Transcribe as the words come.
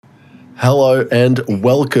Hello and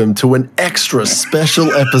welcome to an extra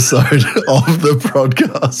special episode of the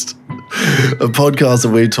podcast. A podcast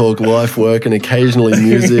where we talk life, work, and occasionally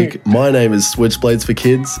music. My name is Switchblades for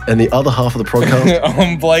Kids, and the other half of the podcast...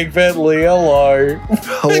 I'm Blake Bentley, hello.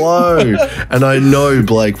 Hello. And I know,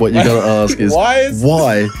 Blake, what you're going to ask is...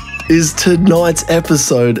 Why is tonight's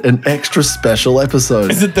episode an extra special episode?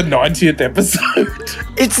 Is it the 90th episode?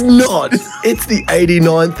 It's not. It's the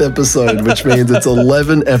 89th episode, which means it's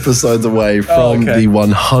 11 episodes away from the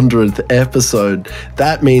 100th episode.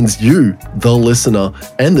 That means you, the listener,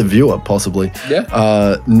 and the viewer, possibly,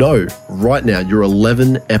 know right now you're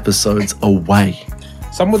 11 episodes away.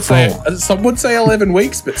 Some would say 11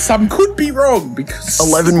 weeks, but some could be wrong because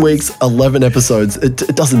 11 weeks, 11 episodes. It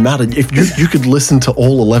doesn't matter. If you could listen to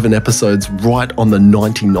all 11 episodes right on the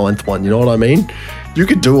 99th one, you know what I mean? You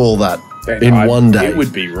could do all that in one day. It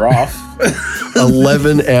would be rough.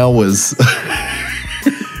 11 hours.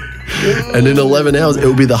 And in 11 hours, it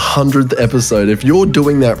will be the 100th episode. If you're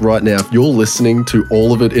doing that right now, if you're listening to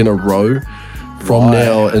all of it in a row, from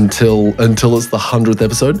now until it's the 100th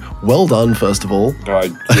episode, well done, first of all.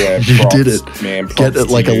 You did it. Man, get it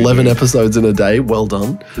like 11 episodes in a day. Well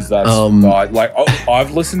done. That's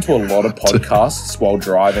I've listened to a lot of podcasts while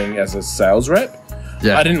driving as a sales rep.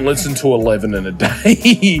 Yeah. I didn't listen to 11 in a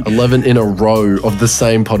day. 11 in a row of the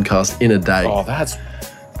same podcast in a day. Oh, that's...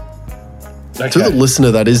 Okay. To the listener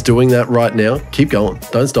that is doing that right now, keep going.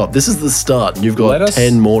 Don't stop. This is the start, and you've got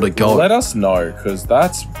 10 more to go. Let us know, because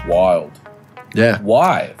that's wild. Yeah.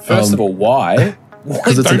 Why? First of all, why?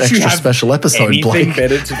 Because it's an extra special episode, anything Blake.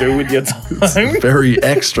 better to do with your time? It's very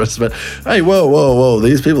extra. Hey, whoa.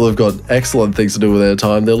 These people have got excellent things to do with their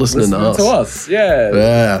time. They're listening to us.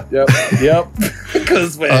 Yeah. Yeah. Yep.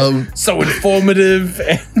 Because we're so informative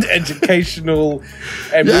and educational.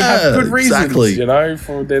 And we have good reasons,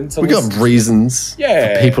 for them to listen. We got reasons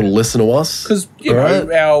for people to listen to us. Because,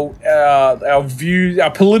 our views,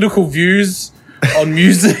 our political views on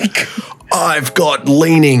music... I've got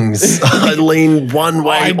leanings. I lean one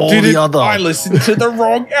way or the other. I listened to the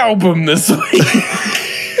wrong album this week.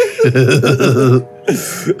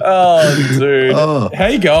 Oh, dude. How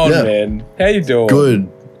you going, man? How you doing? Good.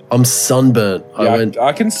 I'm sunburnt. Yeah,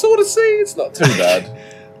 I can sort of see. It's not too bad.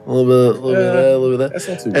 a little bit there, a little bit there. That's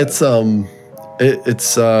not too bad.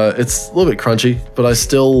 It's a little bit crunchy, but I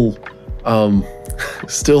still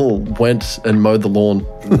went and mowed the lawn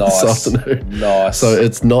this afternoon. Nice. So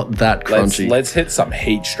it's not that crunchy. Let's hit some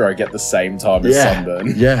heat stroke at the same time as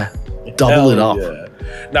sunburn. Yeah. Double it up. Yeah.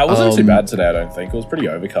 No, it wasn't too bad today, I don't think. It was pretty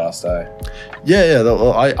overcast, eh? Yeah.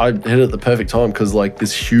 I hit it at the perfect time because like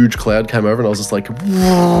this huge cloud came over and I was just like,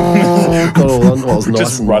 got all done. I was nice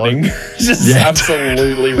just and running. light.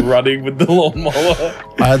 Absolutely running with the lawnmower.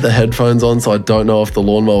 I had the headphones on, so I don't know if the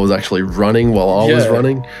lawnmower was actually running while I was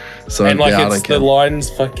running. So, and it's the line's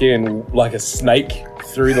fucking like a snake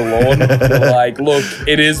through the lawn. Like, look,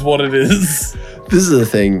 it is what it is. This is the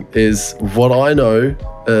thing, is what I know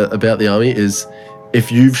about the army is if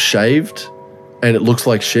you've shaved and it looks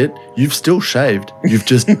like shit, you've still shaved. You've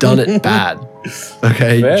just done it bad.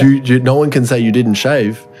 Okay? No one can say you didn't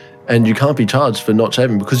shave and you can't be charged for not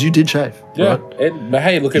shaving because you did shave. Yeah. Right?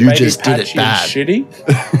 Hey, look, it may be patchy and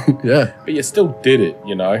shitty. Yeah. But you still did it,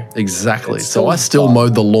 Exactly. So I still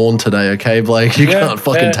mowed the lawn today, okay, Blake? You can't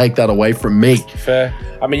fucking take that away from me. Fair.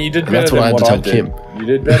 I mean, you did better than what I had to tell did. Kim. You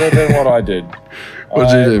did better than what I did. What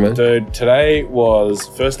did you do, man? Dude, today was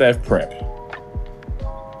first day of prep.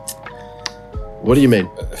 What do you mean?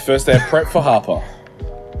 First day of prep for Harper.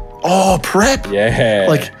 Oh, prep? Yeah.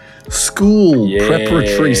 Like school,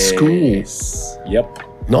 preparatory school. Yep.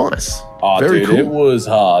 Nice. Oh, very dude, cool. It was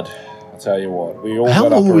hard. I'll tell you what. We all How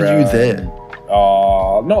got long up were around, you there?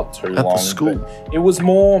 Not too long. At the school? It was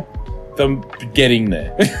more the getting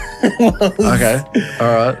there. Okay.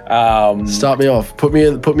 All right. Start me off. Put me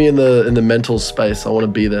in the mental space. I want to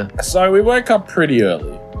be there. So we woke up pretty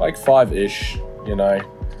early, like 5-ish,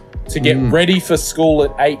 to get ready for school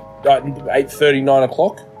at 8:30, 9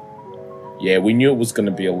 o'clock. Yeah, we knew it was going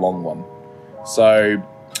to be a long one. So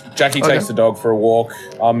Jackie takes the dog for a walk.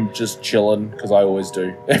 I'm just chilling because I always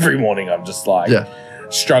do. Every morning I'm just like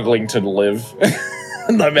struggling to live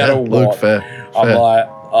no matter what. Look, fair. I'm like,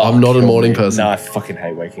 I'm not a morning person. No, I fucking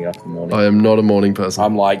hate waking up in the morning. I am not a morning person.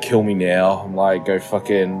 I'm like, kill me now. I'm like, go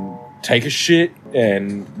fucking take a shit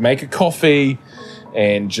and make a coffee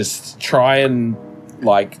and just try and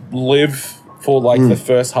like live for like the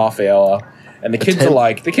first half hour. And the kids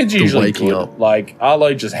are usually good. Up. Like,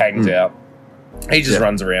 Arlo just hangs out. He just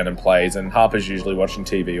runs around and plays, and Harper's usually watching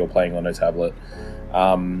TV or playing on her tablet.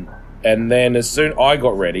 And then as soon I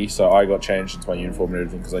got ready, so I got changed into my uniform and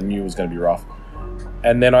everything because I knew it was going to be rough.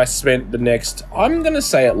 And then I spent the next, I'm going to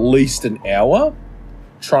say at least an hour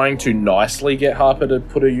trying to nicely get Harper to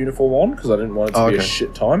put her uniform on because I didn't want it to be a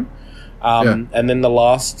shit time. And then the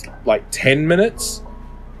last 10 minutes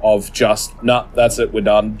of just, nah, that's it, we're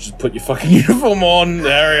done. Just put your fucking uniform on,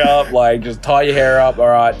 hurry up, just tie your hair up, all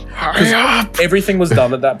right. Hurry up! Everything was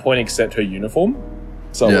done at that point except her uniform.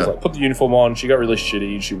 So I was like, put the uniform on. She got really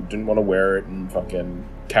shitty. She didn't want to wear it and fucking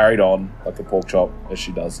carried on like a pork chop, as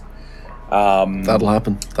she does. That'll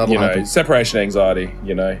happen. That'll happen. Separation anxiety,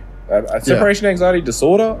 separation anxiety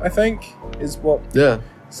disorder, I think, is what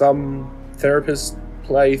some therapist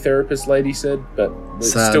lady said, but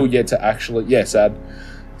it's still yet to actually, sad.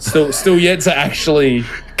 Still yet to actually.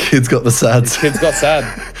 Kids got the sads. Kids got sad.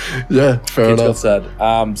 Yeah, fair enough. Kids got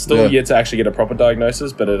sad. Still yet to actually get a proper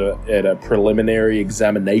diagnosis, but at a preliminary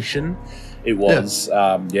examination, it was,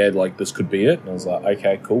 this could be it. And I was like,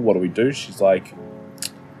 okay, cool. What do we do? She's like,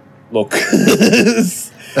 look,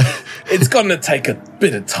 it's going to take a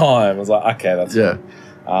bit of time. I was like, okay, that's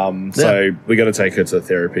fine. So we got to take her to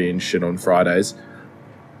therapy and shit on Fridays,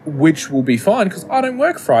 which will be fine because I don't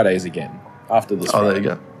work Fridays again after this. There you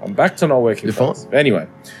go. I'm back to not working. You're fine. Anyway,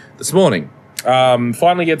 this morning,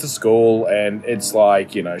 finally get to school and it's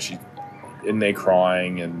like, she's in there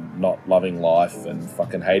crying and not loving life and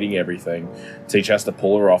fucking hating everything. Teacher has to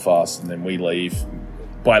pull her off us and then we leave.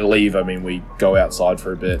 By leave, I mean we go outside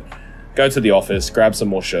for a bit, go to the office, grab some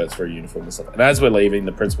more shirts for a uniform and stuff. And as we're leaving,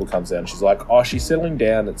 the principal comes down. She's like, oh, she's settling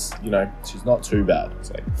down. It's, she's not too bad. It's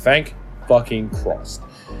like, thank fucking Christ.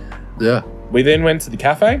 Yeah. We then went to the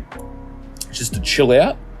cafe just to chill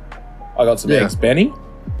out. I got some eggs Benny.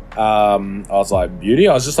 I was like, beauty.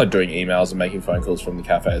 I was just doing emails and making phone calls from the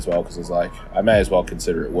cafe as well because I was like, I may as well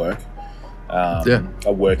consider it work.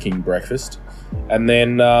 A working breakfast. And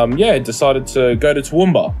then, decided to go to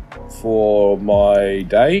Toowoomba for my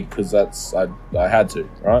day because I had to,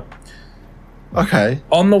 right? Okay.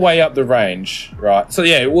 On the way up the range, right? So,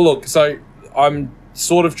 so I'm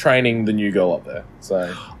sort of training the new girl up there.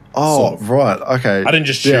 So... Oh, sort of. Right. Okay. I didn't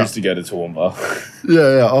just choose to go to Toowoomba.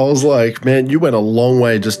 Yeah. I was like, man, you went a long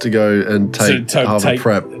way just to go and take Harvard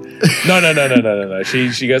prep. No.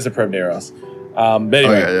 She goes to prep near us. But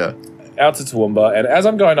anyway, out to Toowoomba. And as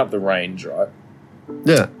I'm going up the range, right?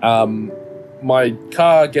 Yeah. My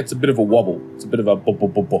car gets a bit of a wobble. It's a bit of a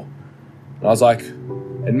bo. And I was like,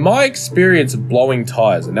 in my experience of blowing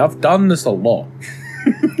tires, and I've done this a lot.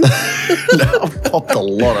 I've popped a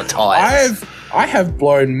lot of tires. I have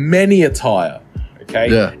blown many a tire, okay?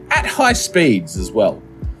 Yeah. At high speeds as well.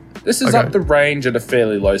 This is up the range at a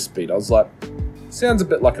fairly low speed. I was like, sounds a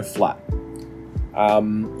bit like a flat.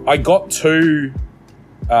 I got to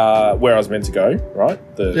where I was meant to go, right?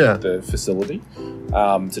 The facility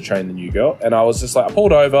to train the new girl. And I was just like, I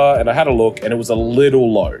pulled over and I had a look and it was a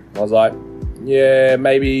little low. I was like,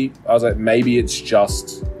 maybe it's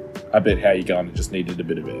just a bit how you're going. It just needed a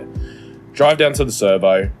bit of air. Drive down to the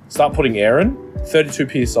servo, start putting air in,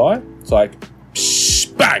 32 PSI. It's like,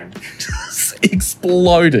 bang,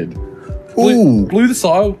 exploded. Blew the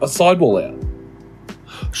sidewall out.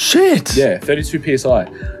 Shit. Yeah, 32 PSI.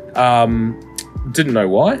 Didn't know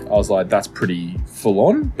why. I was like, that's pretty full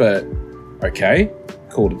on, but okay.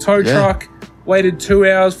 Called a tow truck, waited 2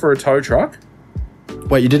 hours for a tow truck.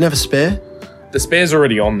 Wait, you didn't have a spare? The spare's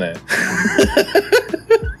already on there.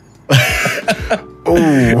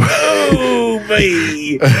 Oh,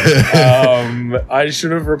 me. I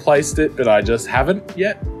should have replaced it, but I just haven't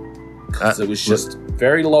yet because it was just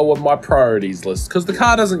very low on my priorities list. Because the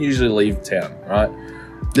car doesn't usually leave town, right?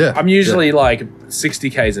 Yeah, I'm usually like 60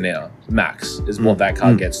 k's an hour max is what that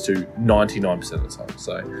car gets to 99% of the time.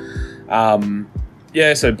 So,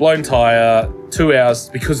 so blown tire, 2 hours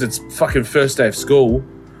because it's fucking first day of school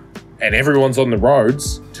and everyone's on the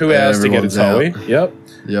roads. 2 hours to get a towie. Yep.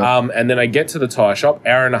 And then I get to the tyre shop,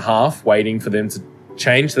 hour and a half waiting for them to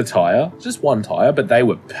change the tyre. Just one tyre, but they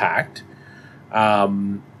were packed.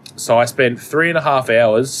 So I spent 3.5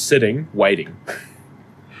 hours sitting, waiting.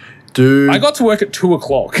 Dude. I got to work at 2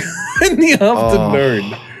 o'clock in the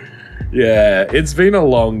afternoon. Yeah, it's been a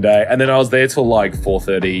long day. And then I was there till like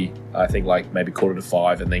 4:30, I think like maybe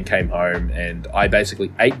 4:45, and then came home and I basically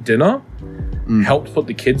ate dinner, helped put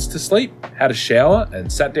the kids to sleep, had a shower, and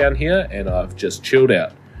sat down here, and I've just chilled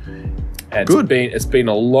out. And it's been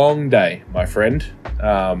a long day, my friend.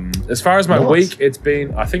 As far as my week, I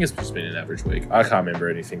think it's just been an average week. I can't remember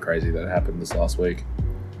anything crazy that happened this last week.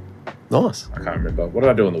 Nice. I can't remember. What did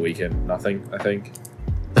I do on the weekend? Nothing, I think.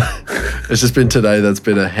 It's just been today that's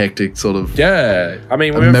been a hectic sort of... Yeah. I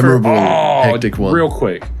mean, we memorable, hectic one. Real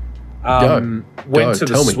quick. Went to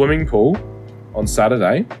the swimming pool on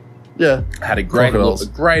Saturday. Yeah. Had a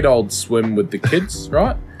great old swim with the kids,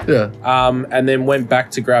 right? Yeah. And then went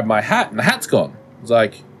back to grab my hat, and the hat's gone. I was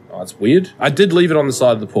like, oh, that's weird. I did leave it on the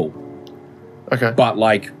side of the pool. Okay. But,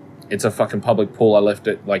 like, it's a fucking public pool. I left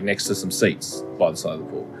it, like, next to some seats by the side of the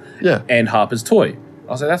pool. Yeah. And Harper's toy.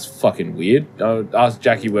 I was like, that's fucking weird. I asked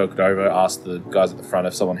Jackie, walked over, asked the guys at the front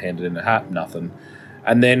if someone handed in a hat. Nothing.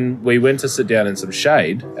 And then we went to sit down in some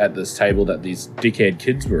shade at this table that these dickhead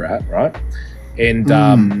kids were at, right?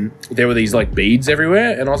 And there were these, like, beads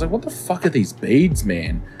everywhere. And I was like, what the fuck are these beads,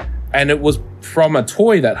 man? And it was from a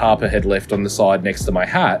toy that Harper had left on the side next to my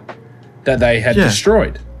hat that they had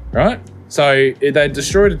destroyed, right? So they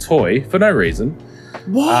destroyed a toy for no reason.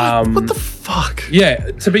 What? What the fuck?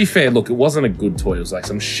 Yeah, to be fair, look, it wasn't a good toy. It was like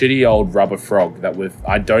some shitty old rubber frog that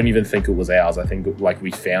I don't even think it was ours. I think, like,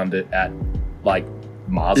 we found it at, like,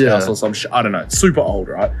 Mars House or some shit. I don't know. It's super old,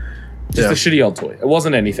 right? Just a shitty old toy. It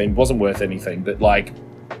wasn't anything. Wasn't worth anything. But, like,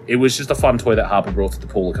 it was just a fun toy that Harper brought to the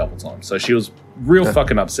pool a couple times. So she was real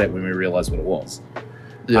fucking upset when we realized what it was.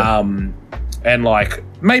 Yeah. And, like,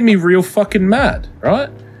 made me real fucking mad, right?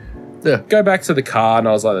 Yeah. Go back to the car, and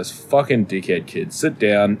I was like, those fucking dickhead kids. Sit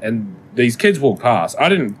down, and these kids walked past. I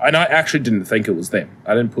actually didn't think it was them.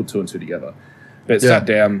 I didn't put two and two together. But sat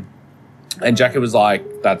down, and Jackie was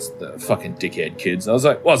like, that's the fucking dickhead kids. And I was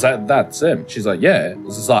like, what's that? That's them. She's like, yeah. It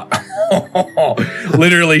was just like,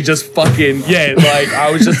 literally just fucking, like, I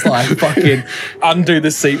was just like, fucking undo the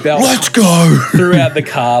seatbelt. Let's go. Threw out the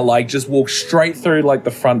car, like, just walked straight through, like,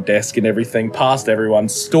 the front desk and everything, past everyone,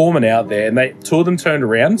 storming out there. And two of them turned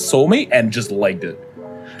around, saw me, and just legged it.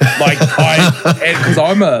 Like, because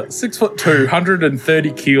I'm a 6'2",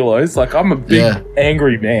 130 kilos. Like, I'm a big,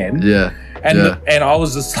 angry man. Yeah. And I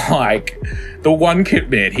was just like, the one kid,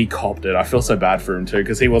 man, he copped it. I feel so bad for him too,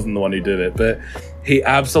 because he wasn't the one who did it, but he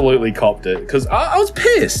absolutely copped it. Because I was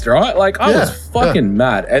pissed, right? Like, I was fucking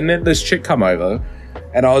mad. And then this chick come over,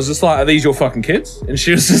 and I was just like, are these your fucking kids? And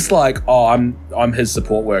she was just like, oh, I'm his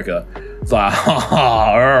support worker. It's like,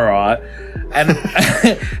 all right. And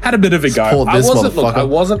had a bit of a go. I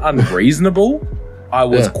wasn't unreasonable. I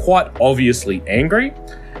was quite obviously angry.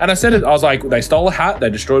 And I said it, I was like, they stole a hat, they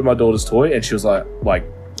destroyed my daughter's toy, and she was like,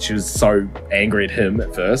 she was so angry at him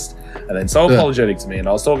at first, and then so apologetic to me. And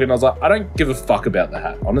I was talking, I was like, I don't give a fuck about the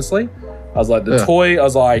hat, honestly. I was like, the toy, I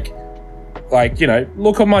was like, you know,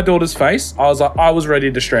 look on my daughter's face. I was like, I was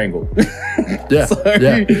ready to strangle.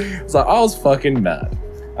 It's like, I was fucking mad.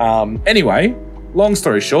 Anyway, long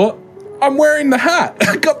story short, I'm wearing the hat.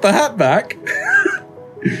 I got the hat back.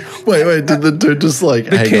 Wait, did the dude just like,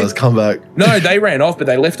 hey guys, come back? No, they ran off, but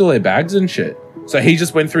they left all their bags and shit. So he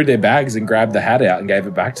just went through their bags and grabbed the hat out and gave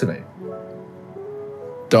it back to me.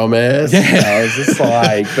 Dumbass. Yeah, I was just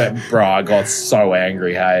like, but bro, I got so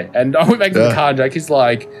angry, hey. And I went back to the car and Jackie's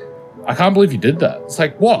like, I can't believe you did that. It's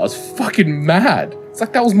like, what? I was fucking mad. It's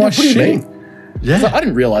like, that was my shit. What do you mean? Yeah. Like, I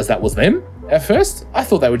didn't realize that was them at first. I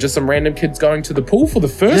thought they were just some random kids going to the pool for the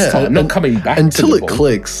first time, not coming back until to the it pool.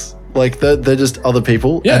 Clicks. Like, they're just other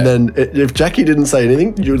people. Yeah. And then if Jackie didn't say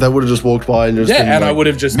anything, they would have just walked by and just been and like, I would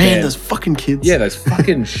have just man, those fucking kids. Yeah, those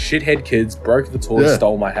fucking shithead kids broke the toy,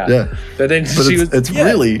 stole my hat. Yeah. But then it's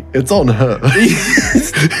on her.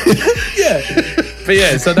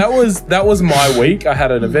 So that was my week. I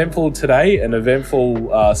had an eventful today, an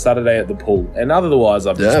eventful Saturday at the pool. And otherwise,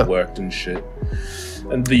 I've just worked and shit.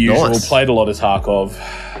 And the usual, played a lot of Tarkov.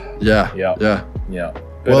 Yeah.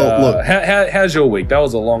 But, well, look. How's your week? That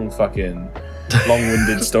was a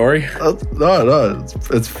long-winded story. No,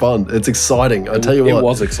 it's fun. It's exciting. I tell you what, it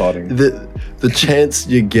was exciting. The chance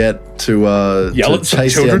you get to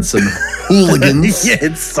chase down some hooligans.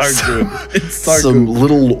 It's so good. It's so some good.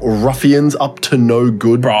 Little ruffians up to no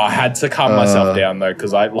good. Bro, I had to calm myself down though,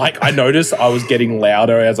 because I noticed I was getting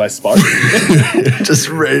louder as I spoke. Just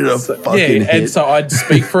ready to fucking hit. And so I'd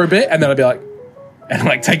speak for a bit, and then I'd be like, and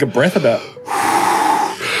like take a breath about.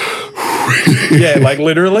 Yeah, like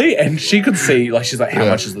literally, and she could see, like, she's like, how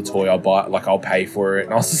much is the toy? I'll buy it, like, I'll pay for it.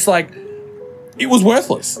 And I was just like, it was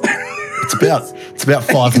worthless. It's about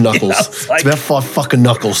 5 knuckles. Like, it's about 5 fucking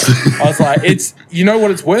knuckles. I was like, you know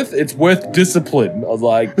what it's worth? It's worth discipline. I was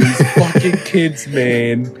like, these fucking kids,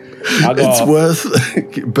 man. It's worth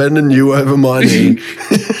bending you over my knee.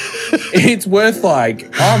 It's worth, like,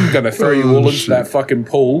 I'm going to throw you all into that fucking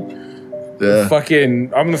pool. Yeah. I'm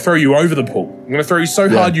going to throw you over the pool. I'm going to throw you so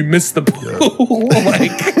hard you miss the pool.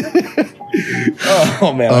 Like,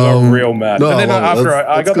 oh, man, I got real mad. No, and then after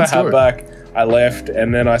I got the story. hat back, I left,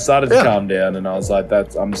 and then I started to calm down, and I was like,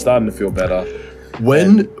 I'm starting to feel better.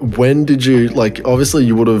 When did you, like, obviously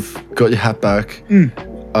you would have got your hat back. In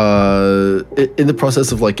the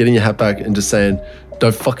process of, like, getting your hat back and just saying,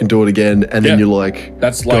 don't fucking do it again. And then you like,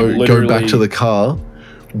 that's like go back to the car.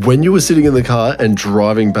 When you were sitting in the car and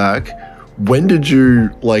driving back, when did you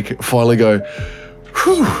like finally go,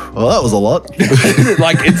 whew, well, that was a lot?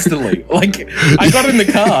 Like instantly. Like I got in the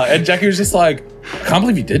car and Jackie was just like, I can't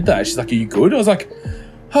believe you did that. She's like, are you good? I was like,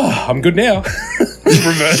 oh, I'm good now.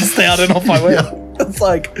 Reversed out and off I went. It's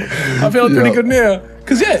like, I'm feeling pretty good now.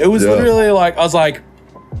 Because it was literally like, I was like,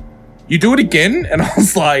 you do it again? And I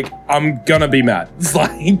was like, I'm gonna be mad. It's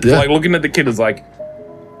like, like looking at the kid is like,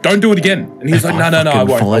 don't do it again. And he was like, no, I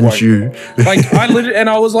won't. Find you. Like, I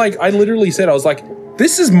literally said, I was like,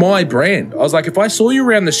 this is my brand. I was like, if I saw you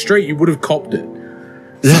around the street, you would have copped it.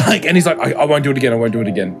 Yeah. Like, and he's like, I won't do it again. I won't do it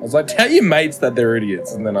again. I was like, tell your mates that they're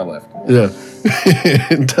idiots. And then I left. Yeah.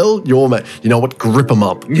 Tell your mate, you know what? Grip them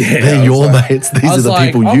up. Yeah. They're your mates. These are the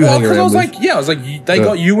people you hang around with. I was like, they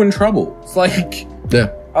got you in trouble. It's like, I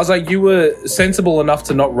was like, you were sensible enough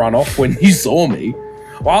to not run off when you saw me.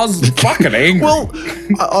 Well, I was fucking angry. Well,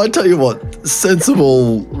 I tell you what,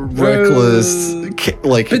 sensible, reckless,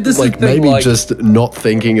 maybe just not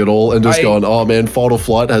thinking at all and just going, oh man, fight or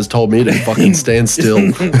flight has told me to fucking stand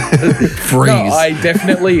still. Freeze. No, I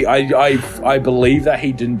definitely, I believe that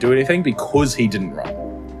he didn't do anything because he didn't run.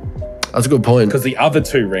 That's a good point. Because the other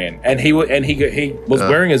two ran, and he was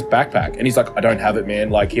wearing his backpack, and he's like, I don't have it,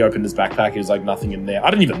 man. Like he opened his backpack, he was like, nothing in there.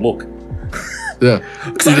 I didn't even look. Yeah,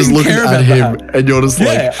 you're just looking at him, and you're just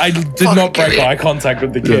like, I did not break eye contact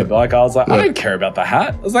with the kid. Yeah. Like I was like, I don't care about the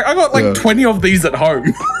hat. I was like, I got like 20 of these at home.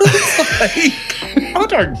 I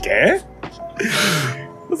don't care.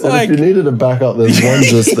 It's like, if you needed a backup, there's one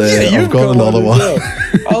just there. I've got another one.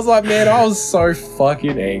 I was like, man, I was so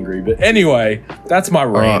fucking angry. But anyway, that's my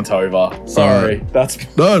rant over. Sorry, that's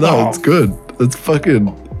no, it's good. It's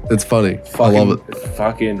funny. I love it.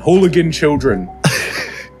 Fucking hooligan children.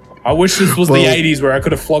 I wish this was the 80s where I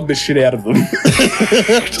could have flogged the shit out of them.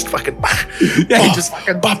 Just fucking...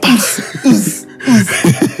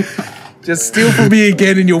 Just steal from me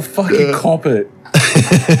again and you'll fucking cop it.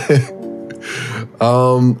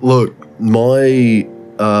 Look, my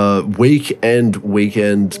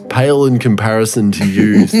weekend pale in comparison to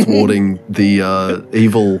you thwarting the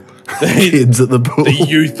evil kids at the pool. The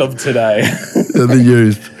youth of today. The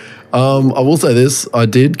youth. I will say this. I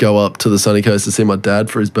did go up to the sunny coast to see my dad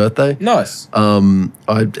for his birthday. Nice. I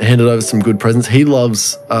handed over some good presents. He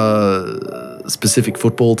loves a specific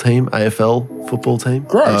football team, AFL football team.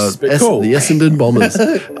 Gross, but cool. The Essendon Bombers.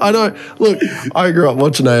 I know. Look, I grew up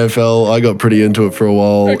watching AFL. I got pretty into it for a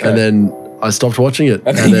while. Okay. And then I stopped watching it.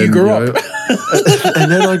 And then you grew up.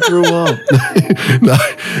 And then I grew up. No,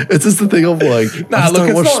 it's just the thing of like, I just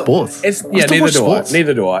don't watch sports.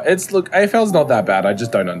 Neither do I. AFL's not that bad. I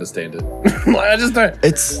just don't understand it. I just don't.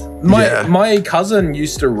 My cousin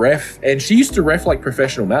used to ref, and she used to ref like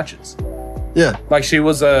professional matches. Yeah. Like she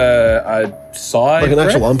was a side like an ref.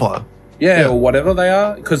 actual umpire. Yeah, or whatever they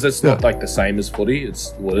are, because it's not like the same as footy. It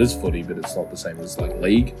is footy, but it's not the same as like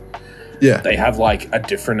league. Yeah. They have like a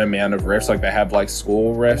different amount of refs. Like they have like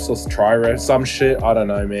score refs or try refs, some shit. I don't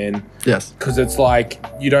know, man. Yes. Because it's like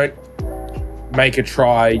you don't make a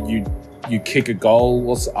try, you kick a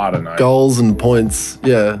goal. I don't know. Goals and points.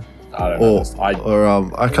 Yeah. I don't know.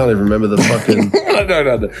 I can't even remember the fucking. I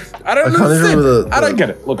don't get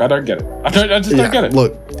it. Look, I don't get it. I just don't get it.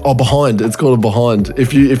 Look, behind. It's called a behind.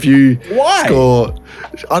 If you Why? Score,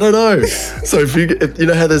 I don't know. So if you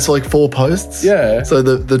know how there's like 4 posts. Yeah. So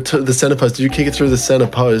the center post, if you kick it through the center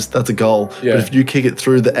post, that's a goal. Yeah. But if you kick it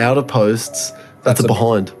through the outer posts, that's a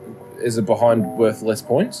behind. Is a behind worth less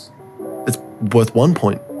points? It's worth 1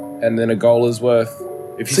 point. And then a goal is worth.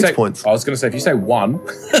 If you 6 points. I was going to say, if you say 1.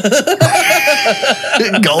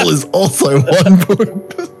 Goal is also 1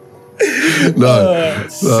 point. No.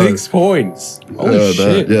 6 points. Holy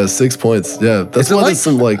shit. Yeah, 6 points. Yeah. That's why there's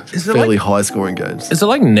some fairly high scoring games. Is it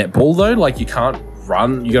like netball though? Like you can't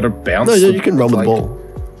run, you got to bounce? No, yeah, you can run with the ball.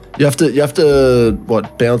 You have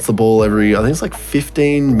to bounce the ball every, I think it's like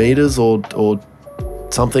 15 meters or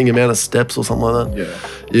something amount of steps or something like that.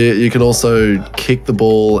 Yeah. You can also kick the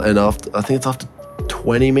ball, and I think it's after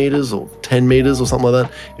 20 meters or 10 meters or something like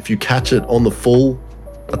that. If you catch it on the full,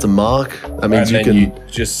 that's a mark. That means you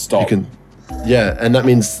just stop. And that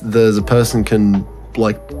means there's a person can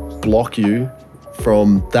like block you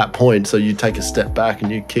from that point. So you take a step back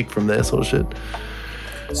and you kick from there, sort of shit.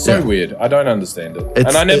 So weird. I don't understand it.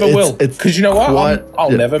 And I never will. Because you know what?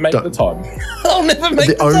 I'll never make the time. I'll never make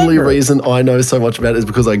the time. The only reason I know so much about it is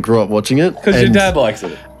because I grew up watching it. Because your dad likes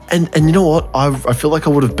it. And you know what? I feel like I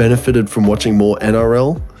would have benefited from watching more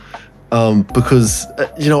NRL because,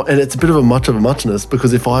 and it's a bit of a muchness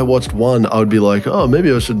because if I watched one, I would be like, oh,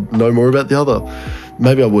 maybe I should know more about the other.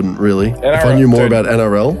 maybe I wouldn't really. NRL, if I knew more about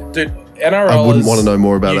NRL, dude, NRL I wouldn't want to know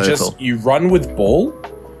more about AFL. You run with ball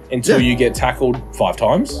until you get tackled 5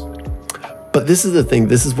 times. But this is the thing.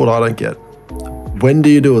 This is what I don't get. When do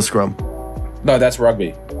you do a scrum? No, that's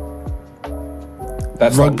rugby.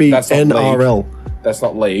 That's rugby that's not NRL. League. That's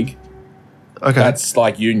not league. Okay. That's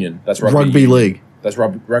like union. That's rugby. Rugby union. league. That's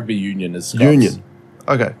rugby union is scrums. Union.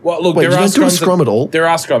 Okay. Well, look, wait, there you are don't do a scrums scrum at all? There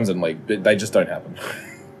are scrums in league, but they just don't happen.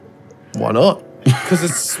 Why not? Because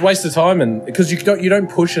it's a waste of time, and because you don't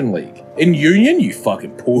push in league. In union, you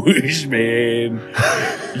fucking push, man.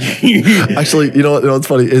 Actually, you know what's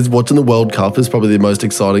funny is watching the World Cup is probably the most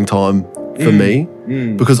exciting time for me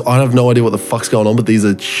because I have no idea what the fuck's going on, but these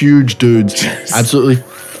are huge dudes absolutely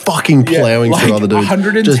fucking plowing through other dudes.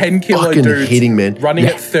 110 kilo dudes hitting, man. Running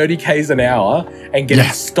at 30 k's an hour and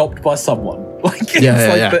getting stopped by someone. Like it's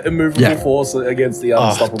the immovable force against the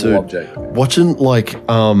unstoppable object. Watching like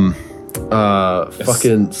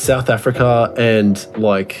fucking South Africa and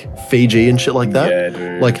like Fiji and shit like that. Yeah,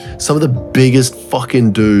 dude. Like some of the biggest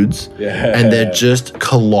fucking dudes, and they're just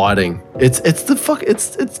colliding. It's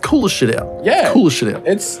cool as shit out. Yeah, it's cool as shit out.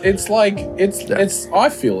 It's I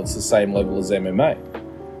feel it's the same level as MMA.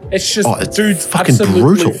 It's just it's dudes fucking absolutely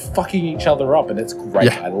brutal. fucking each other up, and it's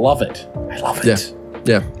great. Yeah. I love it. I love it.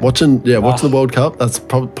 Yeah, watching the World Cup. That's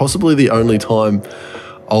possibly the only time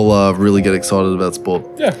I'll really get excited about sport.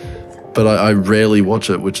 Yeah. But I rarely watch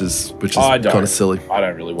it, which is kind of silly. I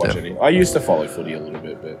don't really watch any. I used to follow footy a little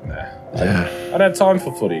bit, but nah. Yeah. I don't have time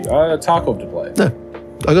for footy. I had Tarkov to play. Yeah.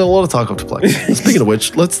 I got a lot of Tarkov to play. Speaking of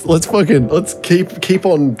which, let's keep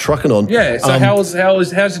on trucking on. Yeah. So how's your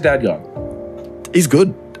dad going? He's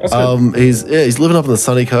good. That's good. He's living up on the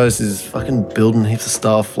sunny coast. He's fucking building heaps of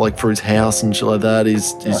stuff like for his house and shit like that.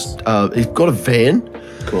 He's got a van.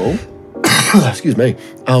 Cool. Excuse me.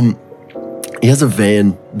 He has a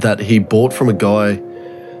van that he bought from a guy.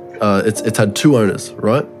 It's had 2 owners,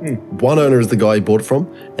 right? One owner is the guy he bought it from,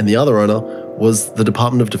 and the other owner was the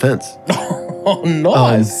Department of Defense. Oh,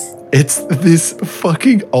 nice. It's this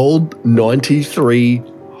fucking old 93,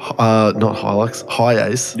 not Hilux, High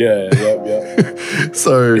Ace. Yeah.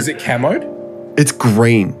 So is it camoed? It's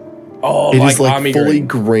green. Oh, it like is like army fully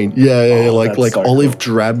green. Yeah, like so olive cool.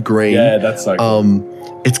 drab green. Yeah, that's so cool.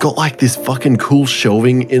 It's got like this fucking cool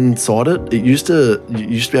shelving inside it. You used to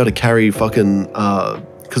be able to carry fucking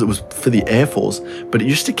because it was for the Air Force, but it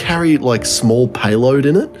used to carry like small payload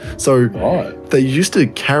in it. So they used to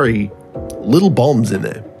carry little bombs in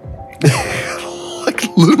there. Like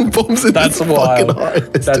little bombs in That's this wild. fucking High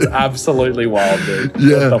Ace, That's dude. absolutely wild, dude.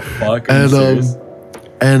 Yeah. What the fuck? Are you serious?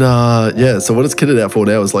 So what it's kitted out for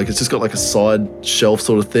now is like it's just got like a side shelf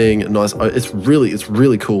sort of thing. Nice. It's really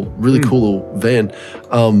cool. Really cool little van.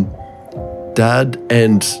 Dad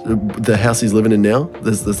and the house he's living in now.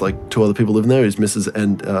 There's like 2 other people living there. His missus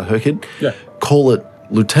and her kid. Yeah. Call it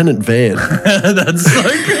Lieutenant Van. That's so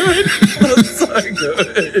good. That's so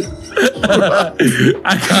good.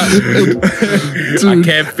 I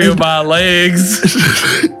can't feel my legs.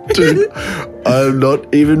 Dude, I'm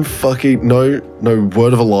not even fucking no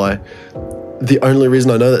word of a lie. The only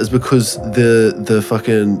reason I know that is because the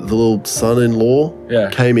little son-in-law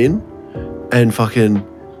came in and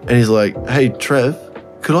he's like, "Hey Trev,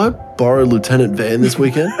 could I borrow Lieutenant Van this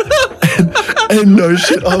weekend?" and no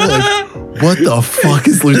shit, I'm like, "What the fuck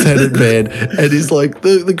is Lieutenant Van?" And he's like,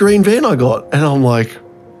 the green van I got. And I'm like,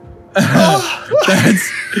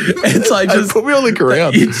 it's like just put me on the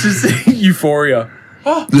ground. It's just euphoria.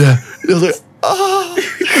 Yeah. I was like,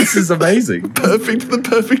 this is amazing. The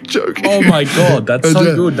perfect joke. Oh my god, that's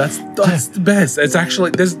so good. That's the best. It's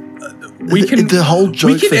actually the whole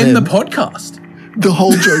joke we can for end them, the podcast. The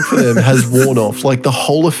whole joke for them has worn off. Like the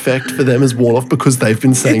whole effect for them has worn off because they've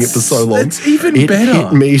been saying it for so long. It's even better. It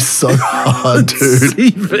hit me so hard, dude. It's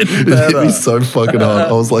even better. It hit me so fucking hard.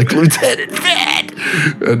 I was like, Lieutenant Van!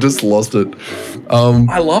 I just lost it.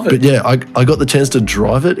 I love it. But yeah, I got the chance to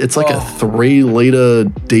drive it. It's like a 3-liter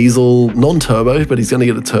diesel, non-turbo, but he's going to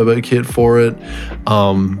get a turbo kit for it.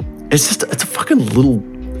 It's a fucking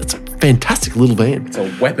it's a fantastic little van. It's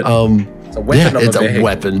a weapon. It's a weapon of a vehicle. A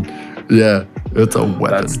weapon. Yeah, it's a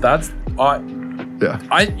weapon.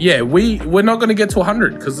 We're not going to get to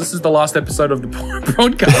 100 because this is the last episode of the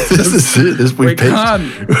podcast. This is it. We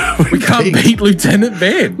can't beat Lieutenant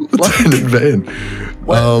Van. Lieutenant Van.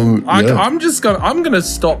 I'm gonna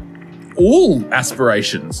stop all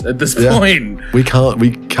aspirations at this point. We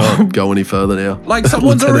can't go any further now. Like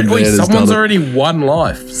someone's already won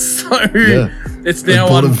life, so it's now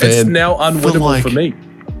unwinnable for me.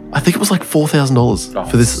 I think it was like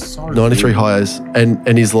 $4,000 for this 93 High Ace,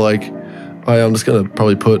 and he's like, I'm just gonna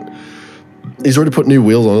probably put He's already put new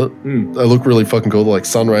wheels on it. They look really fucking cool. They're like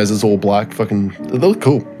sun raisers, all black. Fucking, they look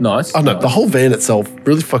cool. Nice. I don't know. The whole van itself,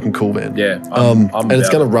 really fucking cool van. Yeah. And it's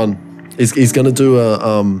going to run. He's going to do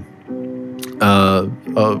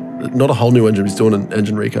not a whole new engine. He's doing an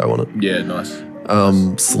engine reco on it. Yeah, nice.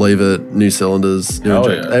 Sleeve it, new cylinders, new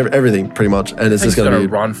everything pretty much. And it's just going to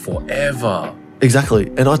run forever.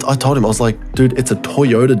 Exactly. And I told him, I was like, dude, it's a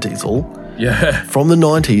Toyota diesel. Yeah. From the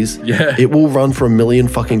 90s. Yeah. It will run for 1 million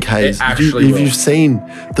fucking Ks. It actually If you've seen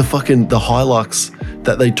the Hilux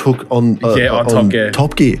that they took on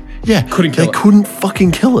Top Gear. Yeah. They couldn't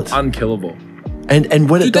fucking kill it. Unkillable. And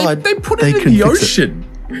when it died, they put it in the ocean.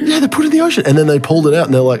 Yeah, they put it in the ocean. And then they pulled it out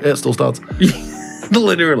and they're like, yeah, it still starts.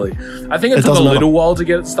 Literally. I think it took a little while to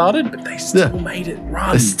get it started, but they still made it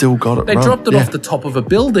run. They still got it They dropped it off the top of a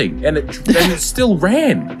building and it still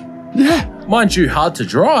ran. Yeah. Mind you, hard to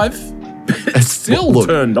drive, but it still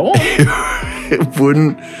turned on.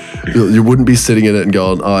 You wouldn't be sitting in it and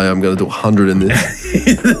going, oh, I'm going to do 100 in this.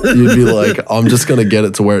 You'd be like, I'm just going to get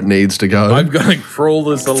it to where it needs to go. I'm going to crawl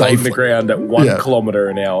this along the ground at 1 kilometer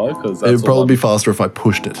an hour. Because it would probably be faster if I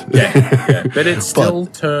pushed it. Yeah. But it still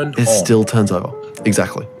turned on. It still turns over.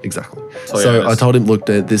 Exactly. So I told him, look,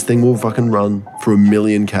 Dad, this thing will fucking run for 1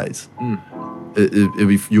 million Ks.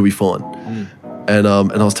 You'll be fine. And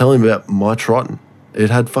I was telling him about my Triton. It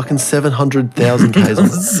had fucking 700,000 Ks on it.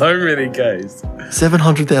 So many Ks.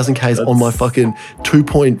 700,000 Ks on my fucking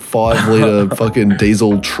 2.5 litre fucking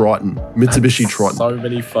diesel Triton. Mitsubishi Triton. So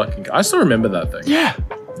many fucking... I still remember that thing. Yeah,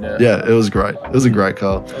 it was great. It was a great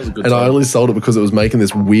car. That was a good I only sold it because it was making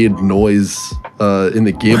this weird noise in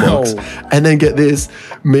the gearbox. Wow. And then get this,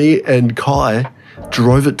 me and Kai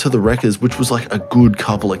drove it to the wreckers, which was like a good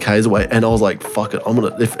couple of Ks away. And I was like, fuck it.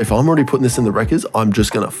 If I'm already putting this in the wreckers, I'm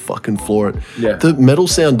just going to fucking floor it. Yeah. The metal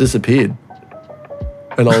sound disappeared.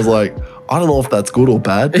 And I was like, I don't know if that's good or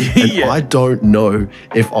bad. And I don't know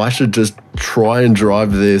if I should just try and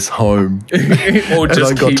drive this home. Or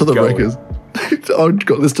just I got to the going. wreckers. I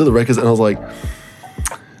got this to the wreckers and I was like,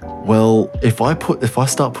 well, if I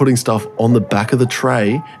start putting stuff on the back of the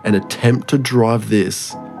tray and attempt to drive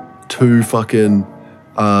this to fucking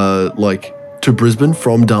to Brisbane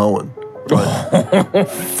from Darwin, right?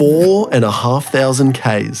 4,500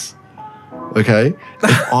 Ks. Okay,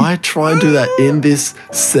 if I try and do that in this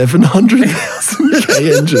 700,000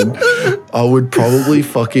 K engine, I would probably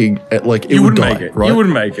fucking it would die, make it. Right? You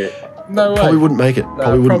wouldn't make it. No way. Probably wouldn't make it.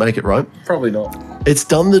 Wouldn't make it, right? Probably not. It's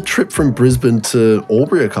done the trip from Brisbane to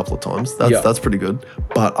Albury a couple of times. That's pretty good.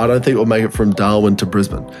 But I don't think it'll make it from Darwin to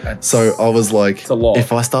Brisbane. So I was like,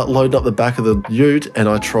 if I start loading up the back of the ute and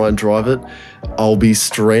I try and drive it, I'll be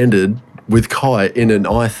stranded with Kai in an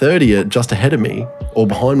I-30 just ahead of me or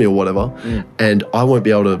behind me or whatever, and I won't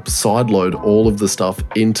be able to side load all of the stuff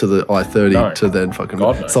into the I-30 to then fucking...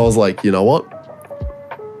 So I was like, you know what?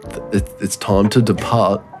 It's time to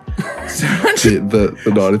depart the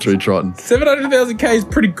 93 Triton. 700,000 K is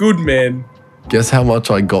pretty good, man. Guess how much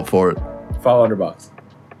I got for it? $500.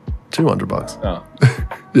 $200. Oh.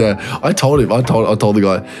 Yeah, I told him. I told the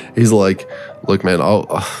guy. He's like, look, man, I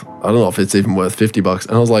don't know if it's even worth $50.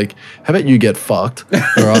 And I was like, how about you get fucked?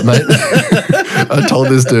 All right, mate. I told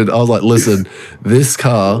this dude, I was like, listen, this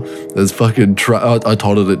car is fucking. I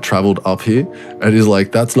told it traveled up here, and he's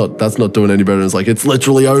like, that's not doing any better. And it's like, it's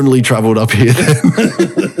literally only traveled up here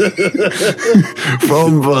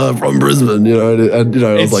from Brisbane, you know. And you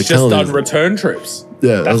know, I was like, just done return trips.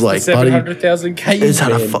 Yeah, I was like, 700,000 K.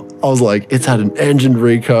 I was like, it's had an engine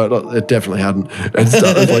reco. It definitely hadn't. And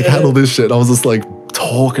started like had all this shit. I was just like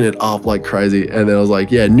talking it up like crazy. And then I was like,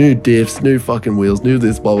 yeah, new diffs, new fucking wheels, new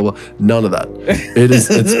this, blah blah blah. None of that. It's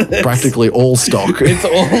practically all stock.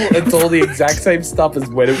 It's all the exact same stuff as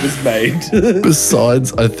when it was made.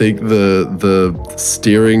 Besides, I think the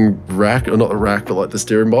steering rack, or not the rack, but like the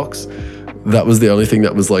steering box. That was the only thing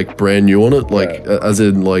that was like brand new on it, as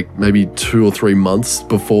in like maybe 2 or 3 months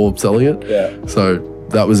before selling it. Yeah. So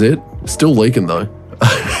that was it. Still leaking though.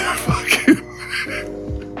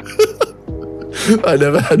 I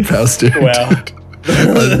never had power steering. Wow.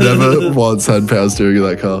 I never once had power steering in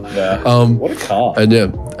that car. Yeah. What a car. And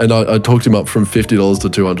I talked him up from $50 to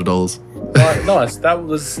 $200. Right, nice. That.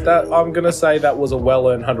 I'm gonna say that was a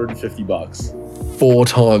well-earned $150. 4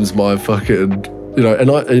 times my fucking. You know, and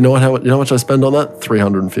you know how much I spend on that?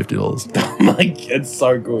 $350. Oh my god, it's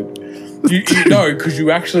so good. You know, because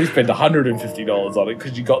you actually spent $150 on it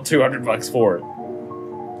because you got $200 for it.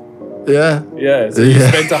 Yeah. Yeah. So you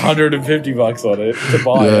spent $150 on it to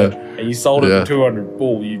buy it, and you sold it for $200.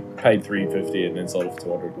 Well, you paid $350 and then sold it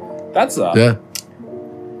for $200. That's yeah.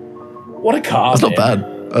 What a car! That's not bad.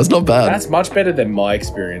 That's not bad. That's much better than my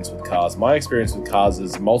experience with cars. My experience with cars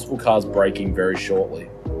is multiple cars breaking very shortly.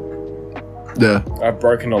 Yeah. I've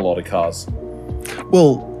broken a lot of cars.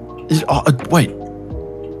 Well, wait.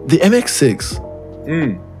 The MX-6.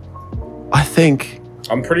 I think...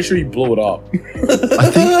 I'm pretty sure you blew it up.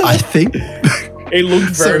 I think... It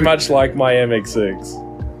looked very much like my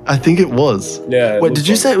MX-6. I think it was. Yeah. Wait, did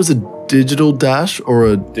you say it was a digital dash or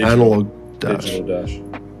a analog dash? Digital dash.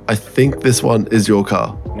 I think this one is your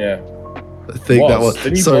car. Yeah. I think that was.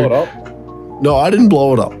 Didn't you blow it up? No, I didn't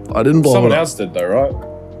blow it up. Someone else did though, right?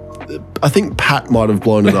 I think Pat might have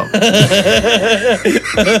blown it up.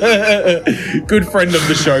 Good friend of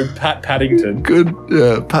the show, Pat Paddington.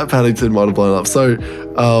 Pat Paddington might have blown it up. So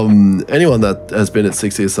anyone that has been at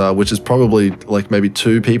 6CSR, which is probably like maybe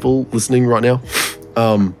 2 people listening right now.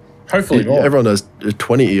 Hopefully more. Everyone knows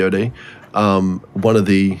 20 EOD. One of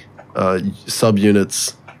the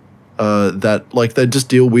subunits that like they just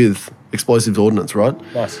deal with explosives ordnance, right?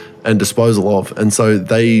 Nice. And disposal of. And so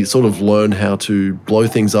they sort of learn how to blow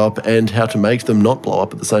things up and how to make them not blow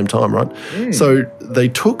up at the same time, right? So they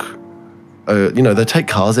took, they take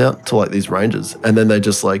cars out to like these ranges and then they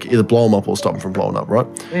just like either blow them up or stop them from blowing up, right?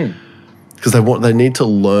 Because they need to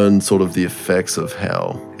learn sort of the effects of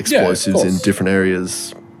how explosives in different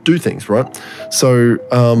areas do things, right? So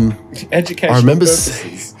educational I remember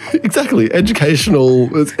purposes. Exactly, educational.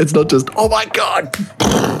 It's not just, oh my God.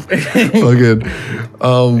 Fucking.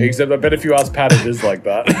 Except I bet if you ask Pat, it is like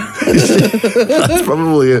that. That's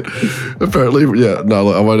probably it. Apparently, yeah. No,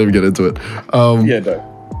 I won't even get into it. Yeah,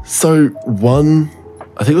 no. So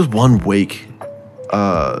I think it was 1 week.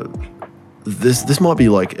 This might be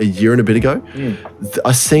like a year and a bit ago.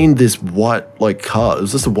 I seen this white like car. It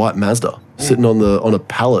was just a white Mazda sitting on a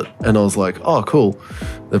pallet, and I was like, oh, cool.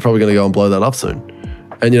 They're probably going to go and blow that up soon.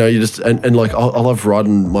 And you just and like I love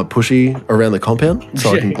riding my pushy around the compound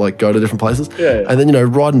so I can like go to different places. Yeah. And then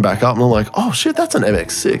riding back up, and I'm like, oh shit, that's an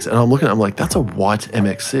MX-6. And I'm looking at it, I'm like, that's a white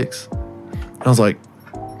MX-6. And I was like,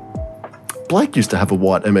 Blake used to have a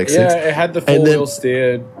white MX-6. Yeah, it had the 4-wheel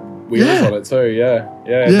steered wheels on it too. Yeah.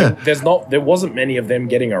 There wasn't many of them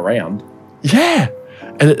getting around. Yeah.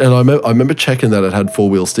 And I remember checking that it had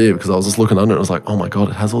 4-wheel steer because I was just looking under it. I was like, oh my God,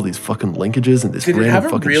 it has all these fucking linkages and this Did it random have a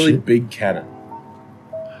fucking really shit. big cannon?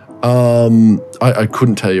 I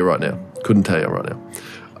couldn't tell you right now.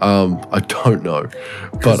 I don't know.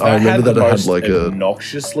 But I remember that it had like a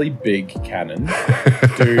obnoxiously big cannon.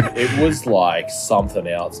 Dude, it was like something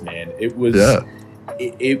else, man. It was I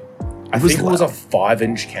think it was a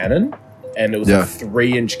 5-inch cannon and it was a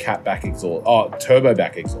 3-inch catback exhaust. Oh, turbo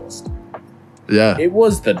back exhaust. Yeah. It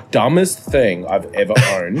was the dumbest thing I've ever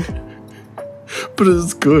owned. But it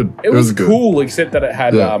was good. It was cool, except that it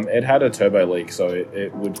had a turbo leak, so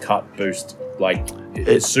it would cut boost. Like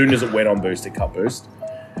as soon as it went on boost, it cut boost,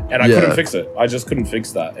 and I couldn't fix it. I just couldn't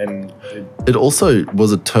fix that, and it also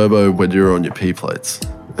was a turbo when you were on your P plates.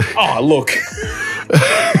 Oh, look.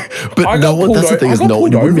 But no one. That's the thing is, no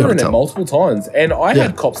one would be able to tell. Multiple times, and I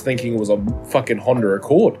had cops thinking it was a fucking Honda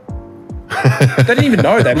Accord. They didn't even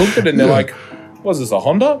know. They looked at it and they're like, "Was this a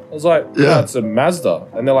Honda?" I was like, "No, it's a Mazda,"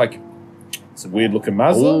 and they're like, "It's a weird looking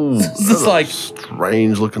Mazda." Ooh, it's like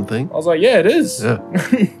strange looking thing. I was like, "Yeah, it is." Yeah.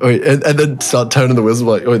 and then start turning the wheels.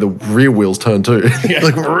 Like, the rear wheels turn too. Yeah.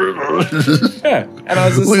 Like, yeah. And I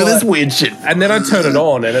was just look at this weird shit. And then I turn it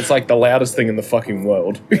on, and it's like the loudest thing in the fucking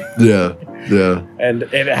world. Yeah. And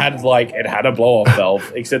it had a blow off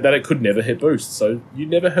valve, except that it could never hit boost, so you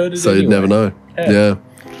never heard it. So anyway. You'd never know. Yeah.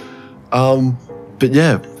 But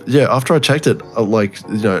yeah. After I checked it, and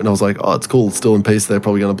I was like, oh, it's cool. It's still in peace. They're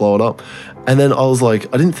probably going to blow it up. And then I was like,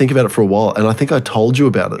 I didn't think about it for a while, and I think I told you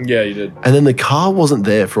about it. Yeah, you did. And then the car wasn't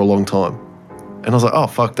there for a long time, and I was like, oh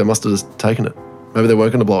fuck, they must have just taken it. Maybe they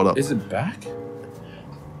weren't going to blow it up. Is it back?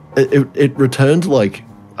 It returned like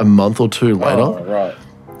a month or 2 later. Oh, right.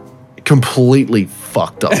 Completely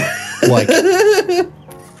fucked up. Like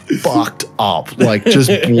fucked up. Like just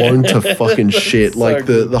blown to fucking shit. Like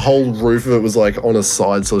the whole roof of it was like on a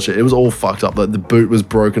side sort of shit. It was all fucked up. Like the boot was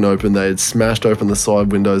broken open. They had smashed open the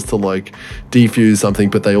side windows to like defuse something,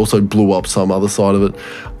 but they also blew up some other side of it.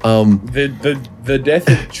 The death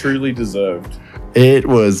it truly deserved. It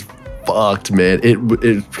was fucked, man.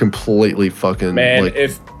 It completely fucking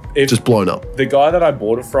if just blown up. The guy that I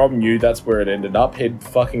bought it from knew that's where it ended up, he'd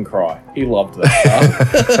fucking cry. He loved that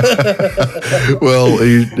car. Well,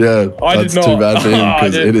 that's too bad for him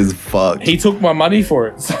because it is fucked. He took my money for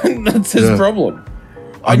it, so that's his problem.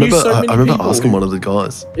 I remember asking one of the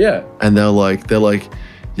guys. Yeah. And they're like,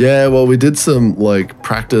 yeah, well, we did some like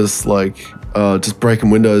practice, like just breaking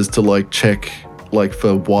windows to like check like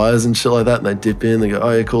for wires and shit like that, and they dip in, they go,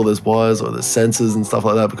 oh yeah, cool, there's wires or there's sensors and stuff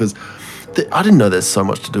like that, because I didn't know there's so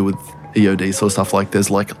much to do with EOD sort of stuff. Like there's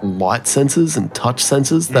like light sensors and touch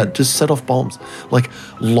sensors that just set off bombs. Like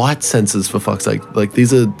light sensors, for fuck's sake. Like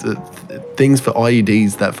these are things for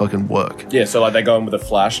IEDs that fucking work. Yeah, so like they go in with a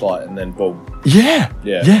flashlight and then boom. Yeah.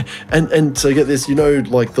 And so get this,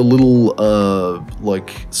 like the little like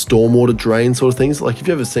stormwater drain sort of things. Like have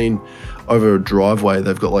you ever seen over a driveway,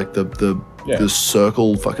 they've got like the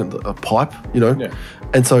circle fucking a pipe, Yeah.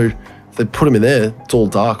 And so they put them in there. It's all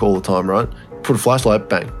dark all the time, right? Put a flashlight,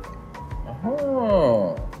 bang.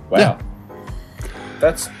 Oh, wow.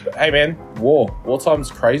 Yeah. Hey man,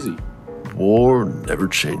 wartime's crazy. War never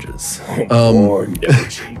changes. War never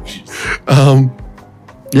changes.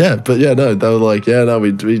 Yeah, but yeah, no, they were like, yeah, no,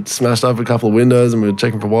 we smashed up a couple of windows and we were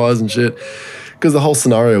checking for wires and shit. Because the whole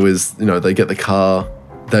scenario is, they get the car,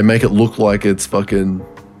 they make it look like it's fucking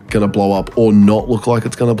gonna blow up or not look like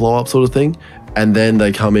it's gonna blow up sort of thing. And then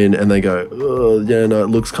they come in and they go, oh, yeah, no, it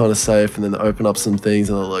looks kind of safe. And then they open up some things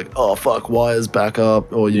and they're like, oh, fuck, wires back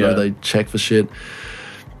up. Or, you know, they check for shit.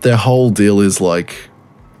 Their whole deal is like,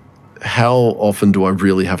 how often do I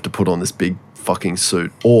really have to put on this big fucking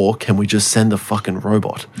suit? Or can we just send a fucking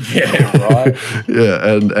robot? Yeah, right.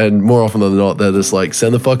 Yeah, and more often than not, they're just like,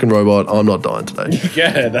 send the fucking robot. I'm not dying today.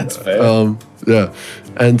 Yeah, that's fair. Yeah.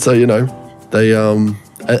 And so, they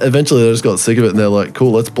eventually they just got sick of it and they're like,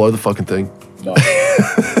 cool, let's blow the fucking thing.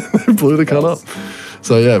 Nice. They blew the cunt up.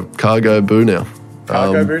 So yeah, cargo boo now.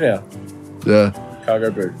 Cargo boo now. Yeah.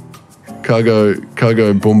 Cargo boo.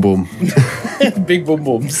 Cargo boom boom. Big boom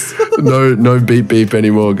booms. No beep beep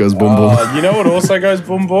anymore. It goes boom boom. You know what also goes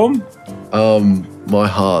boom boom? My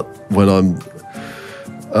heart when I'm.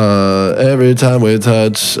 Every time we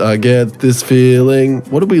touch, I get this feeling.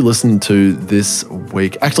 What did we listen to this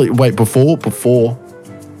week? Actually, wait, before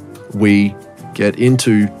we get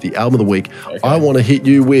into the album of the week, okay. I want to hit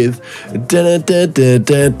you with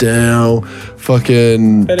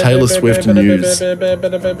fucking Taylor Swift news.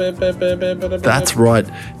 That's right.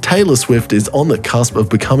 Taylor Swift is on the cusp of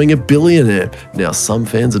becoming a billionaire. Now, some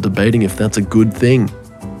fans are debating if that's a good thing.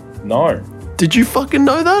 No. Did you fucking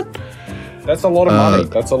know that? That's a lot of money.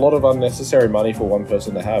 That's a lot of unnecessary money for one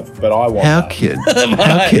person to have. But I want How can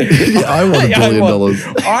I want $1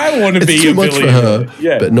 billion. I want to be too a much billionaire. for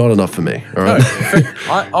her, but not enough for me. All right.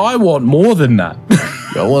 No, I want more than that.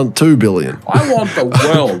 I want $2 billion. I want the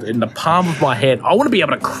world in the palm of my hand. I want to be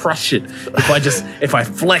able to crush it if I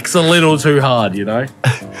flex a little too hard,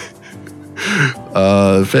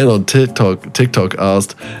 A fan on TikTok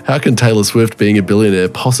asked, how can Taylor Swift being a billionaire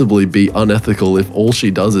possibly be unethical if all she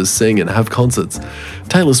does is sing and have concerts?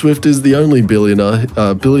 Taylor Swift is the only billionaire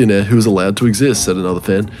who is allowed to exist, said another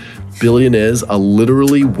fan. Billionaires are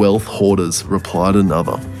literally wealth hoarders, replied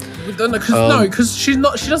another. No, because she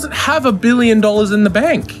doesn't have $1 billion in the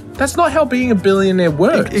bank. That's not how being a billionaire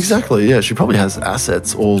works. Exactly, yeah. She probably has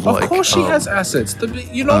assets or Of course she has assets.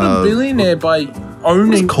 You're not a billionaire by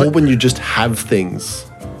owning... It's called when you just have things.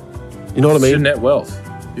 You know what I mean? Her net wealth.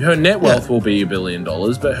 Her net wealth will be $1 billion,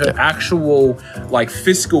 but her actual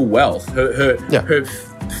fiscal wealth, her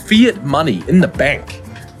fiat money in the bank.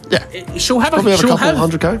 Yeah. She'll have probably have a couple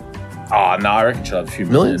of $100K. Oh, no, I reckon she'll have a few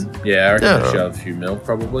millions. Yeah, I reckon she'll have a few mil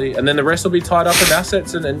probably. And then the rest will be tied up in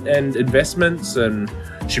assets and investments, and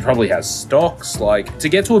she probably has stocks. Like, to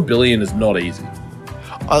get to $1 billion is not easy.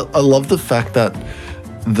 I love the fact that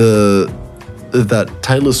that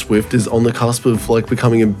Taylor Swift is on the cusp of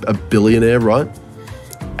becoming a billionaire, right?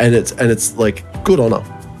 And it's like good on her,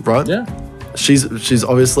 right? Yeah. She's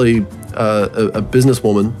obviously a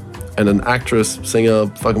businesswoman and an actress, singer,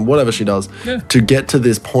 fucking whatever she does to get to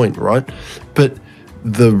this point, right? But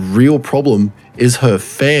the real problem is her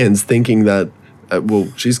fans thinking that,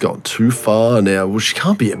 she's gone too far now. Well, she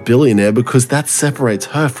can't be a billionaire because that separates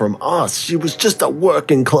her from us. She was just a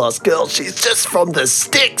working class girl. She's just from the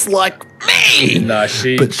sticks like me. No,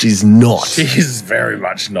 but she's not. She's very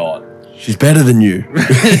much not. She's better than you.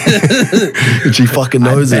 And she fucking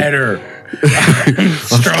knows I'm better. I'm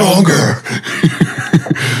stronger.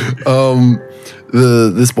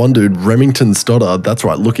 This one dude, Remington Stoddard, that's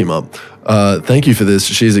right, look him up. Thank you for this.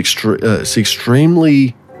 She's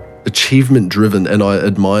extremely achievement driven, and I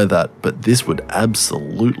admire that, but this would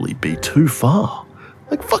absolutely be too far.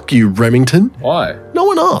 Like, fuck you, Remington. Why? No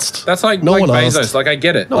one asked. That's like Bezos. Asked. Like, I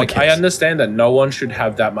get it. No like, I understand that no one should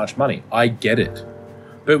have that much money. I get it.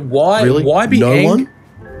 But why? Really? Why be one?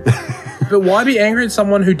 But why be angry at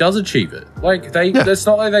someone who does achieve it? Like, it's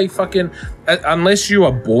not like they fucking... Unless you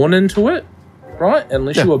are born into it, right?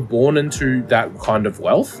 Unless you are born into that kind of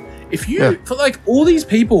wealth. If you... For all these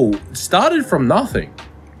people started from nothing.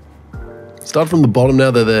 Start from the bottom,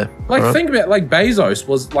 now they're there. Like, think about, like, Bezos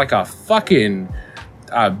was like a fucking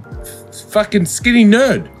skinny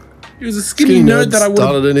nerd. He was a skinny nerd that I would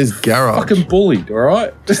started in his garage. Fucking bullied, all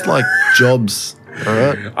right? Just like Jobs, all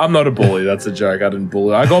right? I'm not a bully. That's a joke. I didn't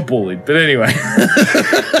bully. I got bullied. But anyway.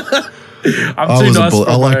 I'm too nice.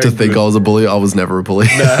 I like to think I was a bully. I was never a bully.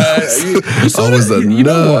 No, I was a nerd. You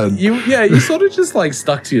know what? You sort of just like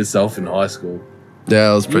stuck to yourself in high school.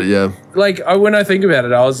 Yeah, I was pretty. Yeah. Like when I think about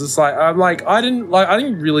it, I was just like, I didn't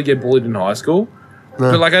really get bullied in high school,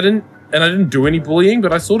 but like I didn't do any bullying,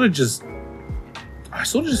 but I sort of just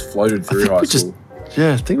floated through high school.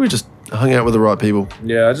 I think we just hung out with the right people.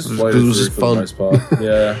 Yeah, I just floated through just for the most part.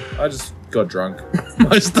 Yeah, I just got drunk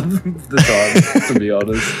most of the time, to be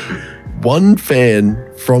honest. One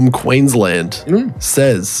fan from Queensland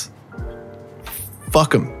says,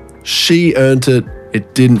 fuck him. She earned it.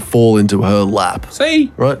 It didn't fall into her lap.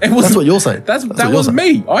 See? Right? That's what you're saying. That was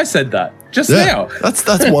me. I said that just now. That's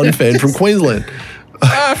one fan from Queensland.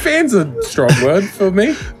 Fan's a strong word for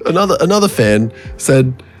me. Another fan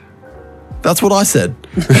said, that's what I said.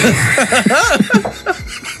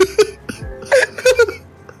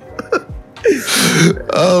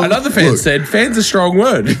 Another fan said, fan's a strong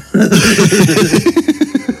word.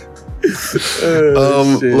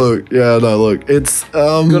 Look, it's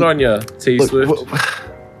good on you, T-Swift.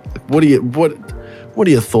 What are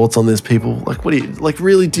your thoughts on this, people? Like, what do you like?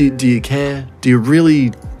 Really, do you care? Do you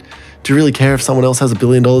really care if someone else has $1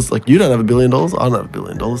 billion? Like, you don't have $1 billion. I don't have $1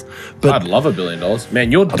 billion. But I'd love $1 billion.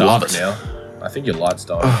 Man, you're dark now. I think your light's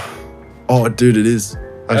dark. Oh, dude, it is.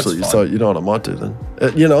 Actually, so you know what I might do then?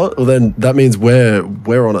 You know what? Well, then that means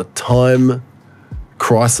we're on a time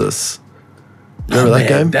crisis. Remember that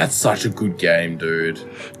game? That's such a good game, dude.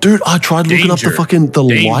 Dude, I tried looking up the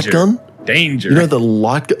light gun. Danger. You know the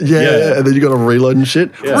light gun? Yeah. And then you got to reload and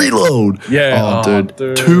shit. Yeah. Reload. Yeah. Oh,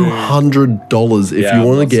 dude. $200 if you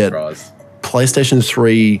want to get PlayStation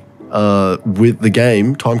 3 with the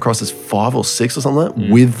game, Time Crisis 5 or 6 or something like that,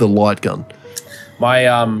 with the light gun. My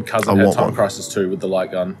cousin had Time Crisis 2 with the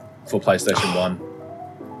light gun for PlayStation 1.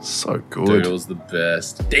 So good. Dude, it was the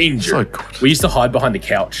best. Danger. So good. We used to hide behind the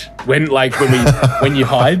couch. When you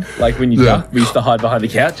hide, like when you duck, we used to hide behind the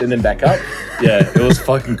couch and then back up. Yeah, it was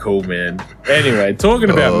fucking cool, man. Anyway, talking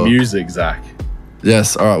about music, Zach.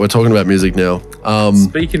 Yes, all right, we're talking about music now.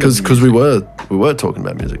 Speaking of music. Because we were talking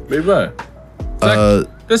about music. We were. Zach,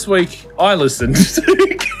 this week, I listened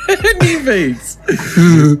to Kenny Beats.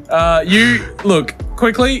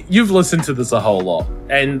 Quickly, you've listened to this a whole lot.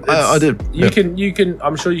 And I did. You can,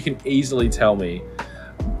 I'm sure you can easily tell me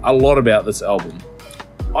a lot about this album.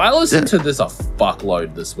 I listened to this a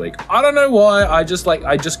fuckload this week. I don't know why. I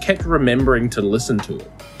just kept remembering to listen to it.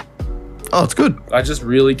 Oh, it's good. I just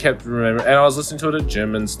really kept remembering. And I was listening to it at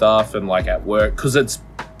gym and stuff and like at work because it's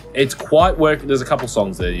quite work. There's a couple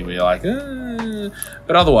songs there you're like,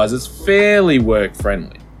 but otherwise it's fairly work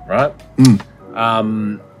friendly, right?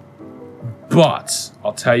 But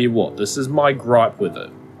I'll tell you what, this is my gripe with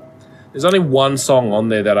it. There's only one song on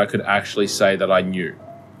there that I could actually say that I knew.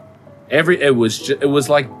 It was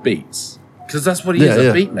like beats, because that's what he is,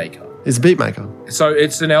 a beat maker. He's a beat maker. So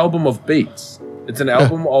it's an album of beats. It's an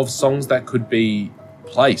album of songs that could be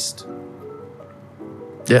placed.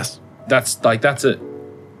 Yes. That's it.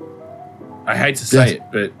 I hate to say it,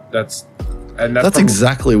 but that's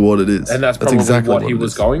exactly what it is. And that's probably exactly what he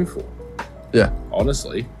was going for. Yeah.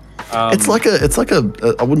 Honestly. It's like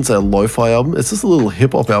a I wouldn't say a lo-fi album. It's just a little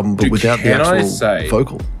hip hop album, but without the actual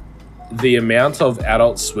vocal. The amount of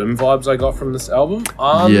Adult Swim vibes I got from this album,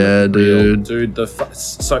 yeah, dude.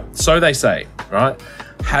 So they say, right?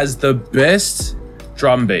 Has the best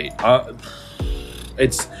drum beat. I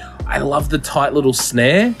love the tight little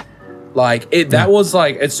snare. Like that was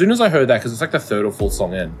like, as soon as I heard that, because it's like the third or fourth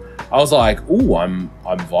song in, I was like, "Ooh, I'm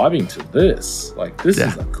vibing to this. Like this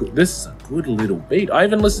is a good little beat." I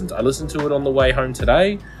listened to it on the way home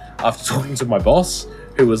today after talking to my boss,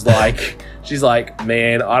 who was like, she's like,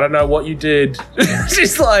 "Man, I don't know what you did."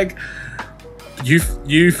 She's like,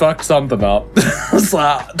 "You fucked something up." I was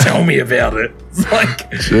like, "Tell me about it." It's like,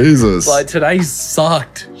 Jesus. It's like, today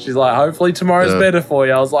sucked. She's like, "Hopefully tomorrow's better for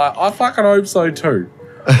you." I was like, "I fucking hope so too."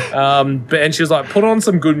 And she was like, "Put on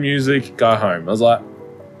some good music, go home." I was like,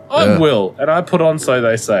 I will. And I put on So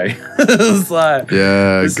They Say. It was like,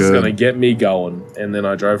 this is going to get me going. And then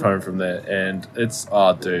I drove home from there. And it's,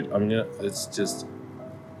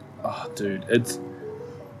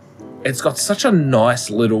 it's got such a nice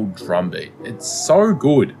little drum beat. It's so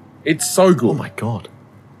good. It's so good. Oh my God.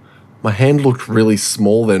 My hand looked really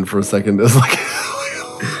small then for a second. It was like,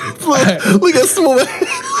 look how small.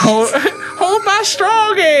 Hold my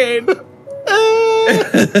strong hand.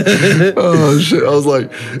 Oh shit! I was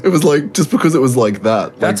like, it was like just because it was like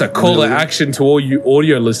that. That's like, a call to action to all you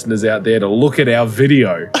audio listeners out there to look at our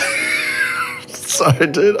video. Sorry,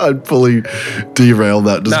 dude. I'd fully derailed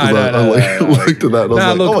that just because I looked at that and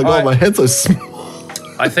I was like, oh my God, my head's so small.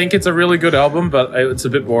 I think it's a really good album, but it's a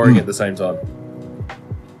bit boring at the same time.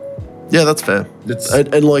 Yeah, that's fair.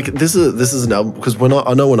 And like this is an album because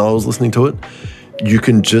I know when I was listening to it, you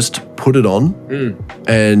can just put it on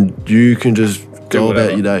and you can just go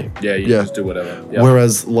about your day. Yeah, you just do whatever. Yep.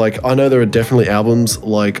 Whereas like I know there are definitely albums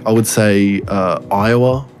like I would say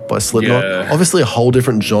Iowa by Slipknot. Yeah. Obviously a whole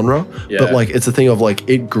different genre, but like it's a thing of like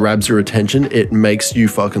it grabs your attention, it makes you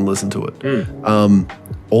fucking listen to it.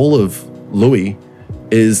 All of Louis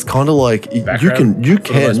is kind of like you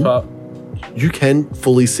can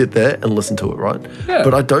fully sit there and listen to it, right? Yeah.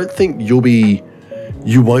 But I don't think you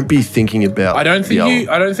won't be thinking about I don't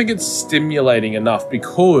think it's stimulating enough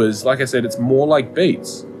because like I said, it's more like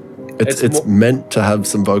beats. It's meant to have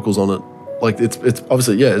some vocals on it. Like it's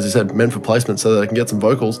obviously, as you said, meant for placement so that I can get some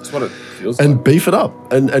vocals. That's what it feels like. And beef it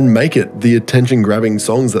up and make it the attention-grabbing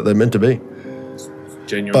songs that they're meant to be. It's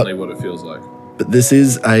genuinely what it feels like. But this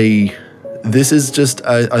is just,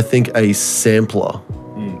 I think, a sampler,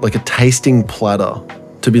 like a tasting platter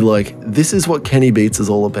to be like, this is what Kenny Beats is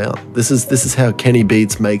all about. This is how Kenny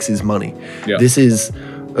Beats makes his money. Yeah. This is,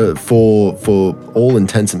 for all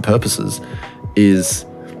intents and purposes, is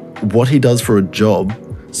what he does for a job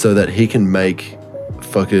so that he can make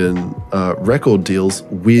fucking record deals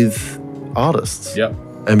with artists. Yep.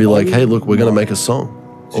 And be like, hey, look, we're going to make a song.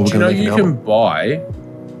 Did you know you can buy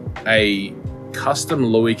a custom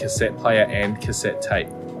Louis cassette player and cassette tape?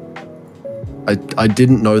 I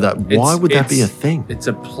didn't know that. Why would that be a thing? It's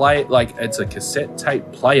a cassette tape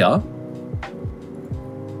player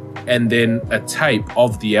and then a tape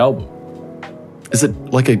of the album. Is it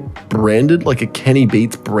like a Kenny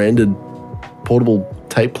Beats branded portable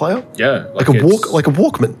tape player? Yeah. Like a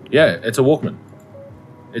Walkman. Yeah, it's a Walkman.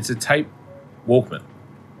 It's a tape Walkman.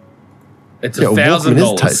 It's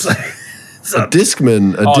 $1,000. A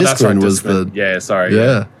Discman was the... Yeah, sorry.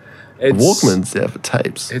 Yeah. Walkman's for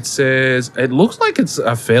tapes. It looks like it's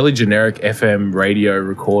a fairly generic FM radio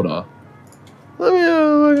recorder. Let me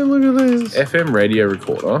look at this. FM radio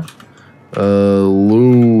recorder.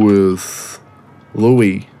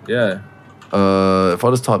 Louis. Yeah. If I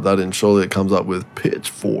just type that in, surely it comes up with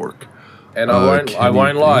Pitchfork. And I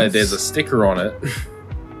won't lie, there's a sticker on it.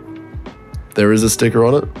 There is a sticker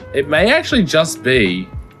on it? It may actually just be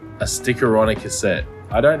a sticker on a cassette.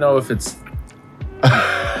 I don't know if it's...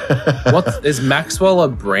 Is Maxwell a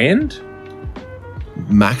brand?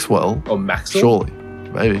 Maxwell? Or Maxwell? Surely.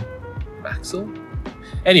 Maybe. Maxwell?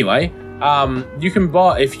 Anyway, you can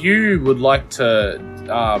buy... If you would like to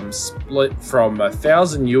split from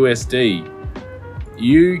 $1,000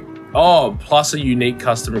 USD, plus a unique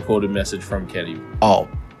custom recorded message from Kenny. Oh,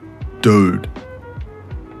 dude.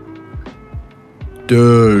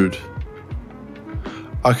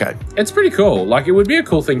 Okay. It's pretty cool. Like, it would be a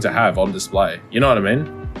cool thing to have on display. You know what I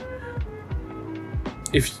mean?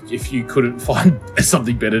 If you couldn't find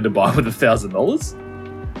something better to buy with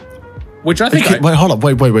 $1,000, which I think. Wait, hold up.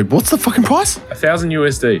 Wait. What's the fucking price? $1,000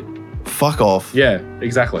 USD. Fuck off. Yeah,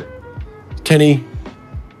 exactly. Kenny.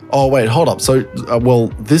 Oh wait, hold up. So,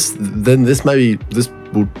 this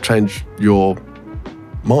will change your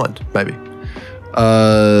mind, maybe.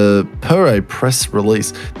 Per a press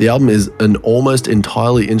release, the album is an almost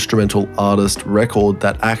entirely instrumental artist record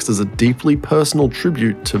that acts as a deeply personal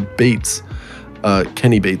tribute to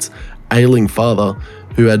Kenny Beats' ailing father,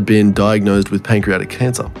 who had been diagnosed with pancreatic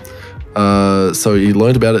cancer. So he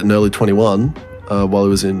learned about it in early 21 while he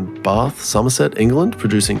was in Bath, Somerset, England,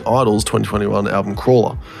 producing Idol's 2021 album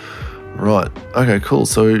Crawler. Right. Okay, cool.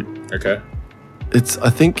 So I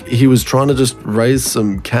think he was trying to just raise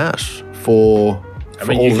some cash for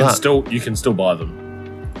you can still buy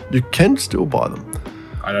them. You can still buy them.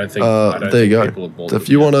 I don't think. There you go. So if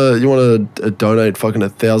you want to donate fucking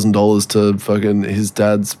 $1,000 to fucking his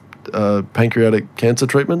dad's pancreatic cancer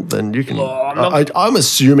treatment, then you can. I'm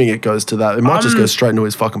assuming it goes to that. It might just go straight into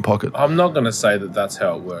his fucking pocket. I'm not going to say that that's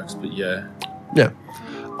how it works, but yeah. Yeah.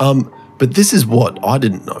 But this is what I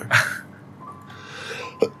didn't know.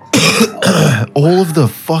 All of the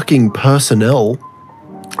fucking personnel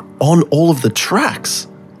on all of the tracks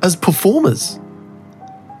as performers.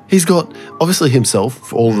 He's got, obviously himself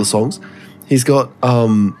for all of the songs. He's got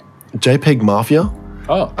JPEG Mafia,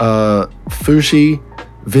 Fushi,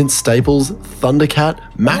 Vince Staples, Thundercat,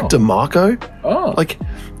 Mac DeMarco.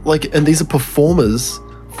 And these are performers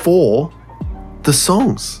for the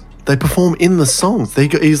songs. They perform in the songs.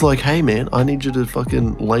 He's like, hey man, I need you to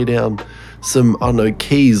fucking lay down some, I don't know,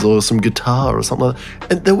 keys or some guitar or something like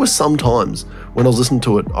that. And there were some times when I was listening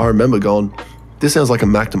to it, I remember going, this sounds like a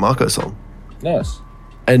Mac DeMarco song. Nice.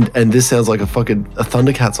 And this sounds like a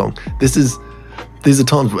Thundercat song. These are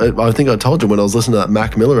times, I think I told you when I was listening to that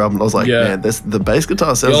Mac Miller album, I was like, man, the bass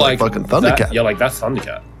guitar sounds like fucking Thundercat. You're like, that's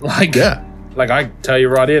Thundercat. Like, yeah. Like, I tell you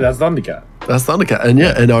right here, that's Thundercat. That's Thundercat.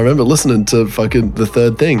 And I remember listening to fucking that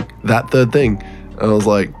third thing. And I was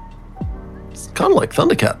like, it's kind of like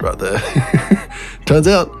Thundercat right there. Turns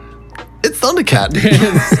out, it's Thundercat.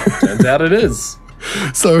 Turns out it is.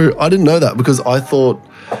 So I didn't know that because I thought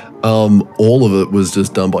all of it was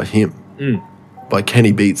just done by him. By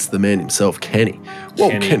Kenny Beats, the man himself, Kenny. Whoa,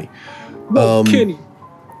 Kenny. Kenny.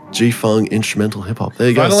 G-Funk instrumental hip hop. There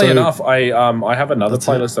you go. Funnily enough, I have another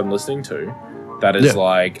playlist I'm listening to that is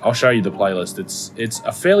like, I'll show you the playlist. It's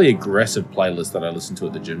a fairly aggressive playlist that I listen to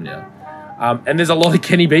at the gym now. And there's a lot of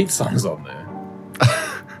Kenny Beats songs on there.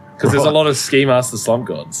 Because there's a lot of Ski Master Slump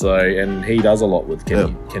God. So, and he does a lot with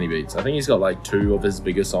Kenny Beats. I think he's got like 2 of his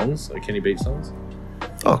bigger songs, like Kenny Beats songs.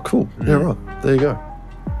 Oh, cool. Yeah, right. There you go.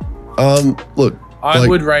 Look, I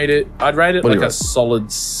would rate it. I'd rate it like a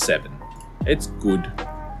solid 7. It's good.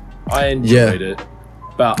 I enjoyed it,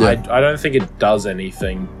 but I don't think it does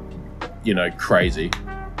anything, crazy.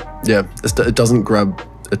 Yeah, it doesn't grab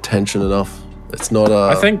attention enough. It's not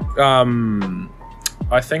a.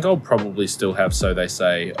 I think I'll probably still have So They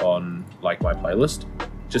Say on like my playlist,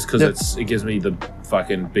 just because it gives me the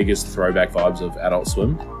fucking biggest throwback vibes of Adult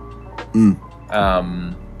Swim.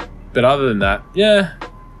 But other than that,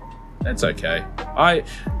 it's okay.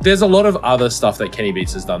 There's a lot of other stuff that Kenny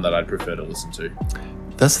Beats has done that I'd prefer to listen to.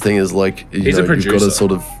 That's the thing is, like, you've got to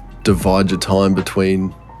sort of divide your time between,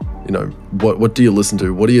 what do you listen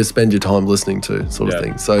to? What do you spend your time listening to, sort of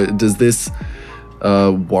thing. So does this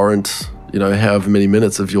warrant, however many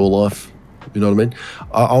minutes of your life? You know what I mean?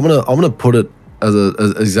 I'm gonna put it as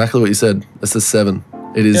exactly what you said. It's a 7.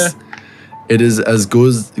 It is. It is as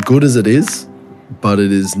good as it is, but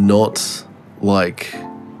it is not like.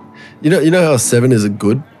 You know how a 7 is a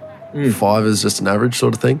good, 5 is just an average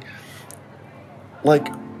sort of thing. Like,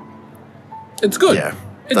 it's good. Yeah,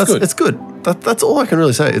 it's good. That's all I can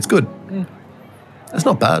really say. It's good. It's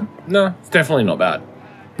not bad. No, it's definitely not bad.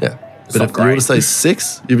 Yeah, but if you were to say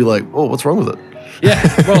 6, you'd be like, "Oh, what's wrong with it?" Yeah,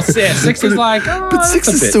 well, 6 is like, but 6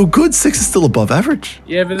 is still good. 6 is still above average.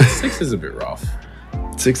 Yeah, but 6 is a bit rough.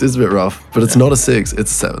 6 is a bit rough, but it's not a 6.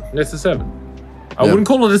 It's a 7. It's a 7. I wouldn't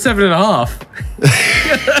call it a 7.5.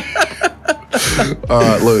 All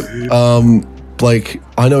right, look, Blake,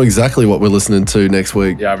 I know exactly what we're listening to next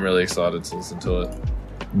week. Yeah, I'm really excited to listen to it.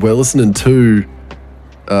 We're listening to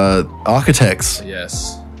Architects.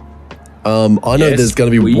 Yes. I know there's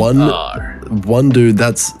going to be one dude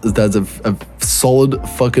that's a solid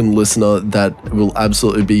fucking listener that will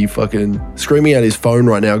absolutely be fucking screaming at his phone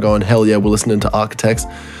right now going, hell yeah, we're listening to Architects.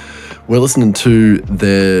 We're listening to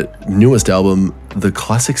their newest album, The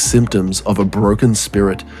Classic Symptoms of a Broken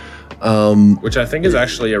Spirit. Which I think is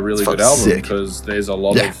actually a really good album because there's a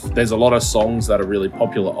lot of songs that are really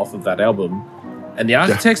popular off of that album. And the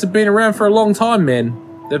Architects have been around for a long time, man.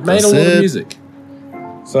 They've made a lot of music.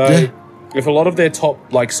 So if a lot of their top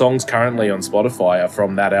songs currently on Spotify are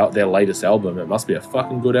from their latest album, it must be a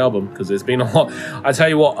fucking good album because there's been a lot. I tell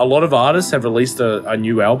you what, a lot of artists have released a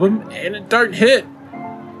new album and it don't hit.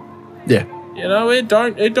 Yeah.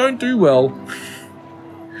 It don't do well.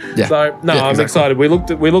 Yeah. So I'm excited. We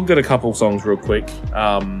looked at a couple songs real quick.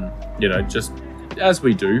 Just as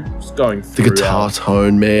we do, just going through. The guitar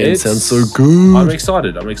tone, man, it sounds so good. I'm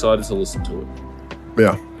excited to listen to it.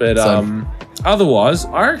 Yeah. But otherwise,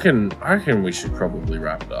 I reckon we should probably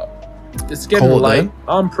wrap it up. It's getting late. Then.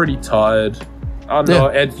 I'm pretty tired. I know,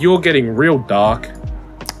 and you're getting real dark.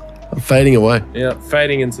 I'm fading away. Yeah,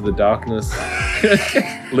 fading into the darkness.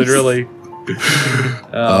 Literally.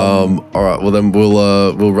 All right. Well, then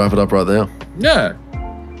we'll wrap it up right now. Yeah.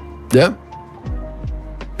 Yeah.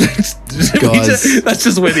 Guys, that's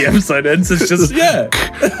just where the episode ends. It's just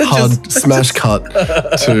hard smash cut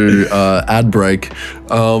to ad break.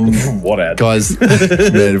 What ad? Guys,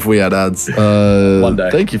 man, if we had ads. One day.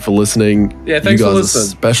 Thank you for listening. Yeah, thanks you guys for listening. Are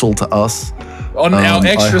special to us. On our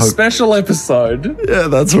extra special episode. Yeah,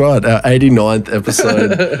 that's right. Our 89th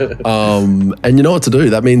episode. And you know what to do.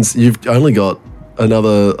 That means you've only got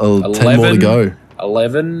another 10 more to go.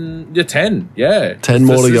 10. Yeah. 10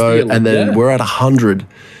 more to go. And then we're at 100.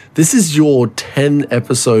 This is your 10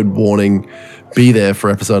 episode warning. Be there for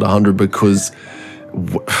episode 100 because,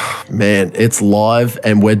 man, it's live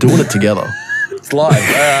and we're doing it together.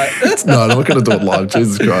 It's live. No, I'm not going to do it live.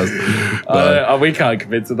 Jesus Christ. No. We can't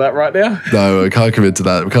commit to that right now. No, we can't commit to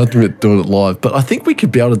that. We can't commit to doing it live. But I think we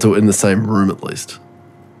could be able to do it in the same room at least.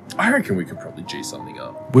 I reckon we could probably G something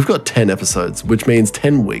up. We've got 10 episodes, which means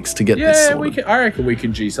 10 weeks to get this sorted. I reckon we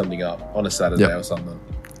can G something up on a Saturday or something.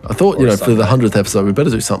 I thought, for the 100th episode, we better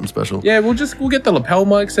do something special. Yeah, we'll get the lapel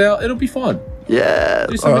mics out. It'll be fun. Yeah.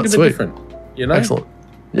 Do something a bit different. You know? Excellent.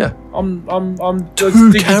 Yeah. I'm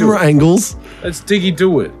 2 camera angles. Let's Diggy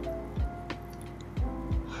do it.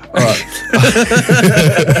 All right.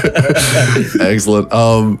 Excellent.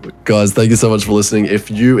 Guys, thank you so much for listening. If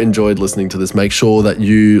you enjoyed listening to this, make sure that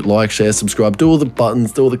you like, share, subscribe, do all the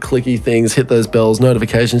buttons, do all the clicky things, hit those bells,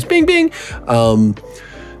 notifications, bing, bing.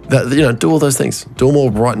 Do all those things. Do them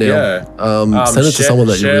all right now. Yeah. Send it to someone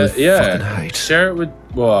that you really fucking hate. Share it with,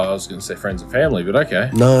 I was going to say friends and family, but okay.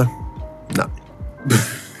 No.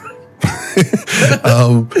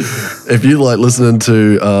 If you like listening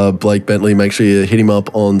to Blake Bentley, make sure you hit him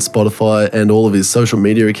up on Spotify and all of his social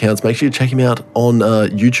media accounts. Make sure you check him out on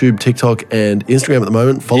YouTube, TikTok, and Instagram at the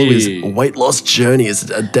moment. Follow his weight loss journey. It's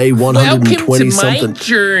a day 120 Welcome to something. My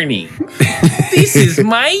journey. This is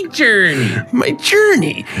my journey. My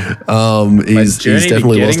journey. He's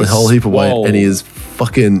definitely lost a whole heap of weight, and he is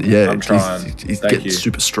fucking he's getting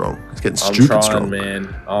super strong. He's getting stupid strong,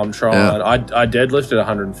 man. I'm trying. Yeah. I deadlifted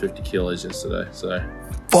 150 kilos yesterday. So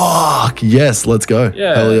fuck yes, let's go.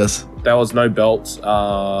 Yeah, hell yes. That was no belts. And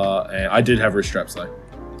I did have wrist straps though,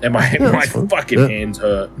 and my fucking hands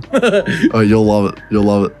hurt. Oh, you'll love it. You'll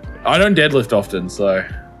love it. I don't deadlift often, so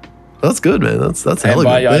that's good, man. That's hella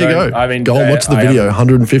good. There you go. I mean, go and watch the video.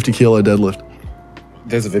 150 kilo deadlift.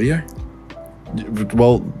 There's a video.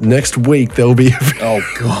 Well, next week there'll be a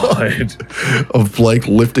video of Blake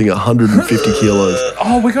lifting 150 kilos.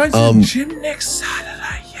 Oh, we're going to the gym next Saturday.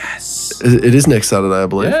 Yes, it is next Saturday, I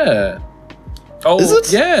believe. Yeah. Oh, is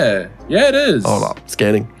it? Yeah, it is. Hold up,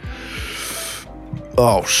 scanning.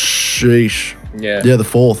 Oh, sheesh. Yeah, the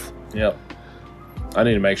 4th. Yep. I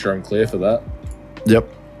need to make sure I'm clear for that. Yep.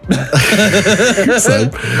 Same.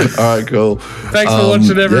 All right, cool. Thanks for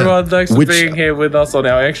watching, everyone. Thanks for being here with us on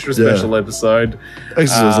our extra special episode.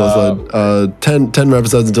 Extra special episode. 10 more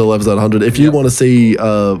episodes until episode 100. If you want to see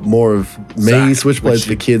more of me, Switchblades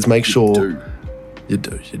for Kids, make sure you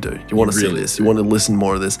do. You want to see this. You want to listen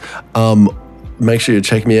more of this. Make sure you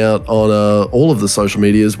check me out on all of the social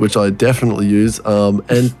medias, which I definitely use.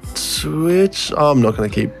 And Twitch, I'm not going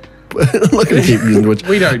to keep using Twitch.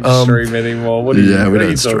 We don't stream anymore. What are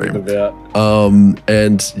you talking about?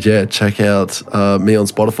 And check out me on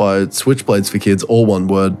Spotify, Switchblades for Kids, all one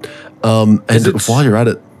word. And while you're at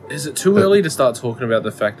it, is it too early to start talking about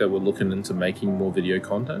the fact that we're looking into making more video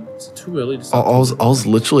content? Is it too early to start? I was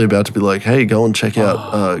literally about to be like, hey, go and check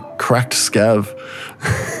out Cracked Scav.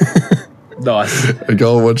 Nice.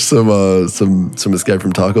 Go and watch some Escape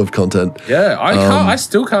from Tarkov content. Yeah, I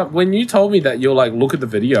still can't. When you told me that you're like, look at the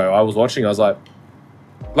video, I was watching. I was like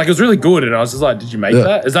it was really good, and I was just like, did you make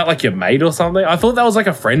that? Is that like your mate or something? I thought that was like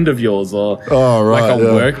a friend of yours or like a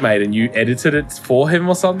workmate, and you edited it for him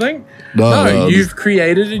or something. No, you've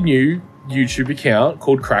created a new YouTube account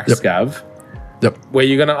called Crack Scav. Yep. Where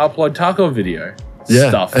you're gonna upload Tarkov video.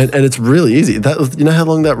 Stuff. And it's really easy. That was, you know how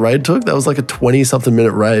long that raid took? That was like a 20-something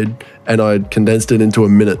minute raid, and I condensed it into a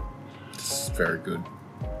minute. It's very good.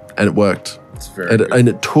 And it worked. It's very good. And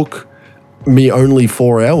it took me only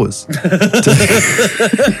 4 hours. No,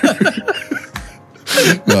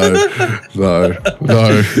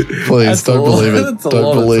 please don't believe it.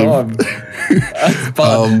 Don't believe. That's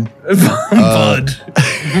Bud.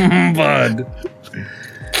 Bud.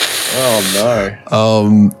 Oh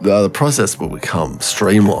no. The process will become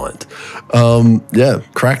streamlined.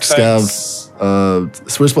 Cracked Scavs,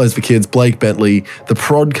 Switchblades for Kids, Blake Bentley, the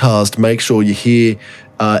Prodcast. Make sure you hear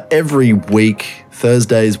every week.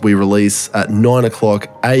 Thursdays we release at 9:00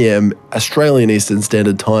 a.m. Australian Eastern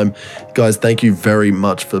Standard Time. Guys, thank you very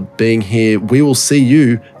much for being here. We will see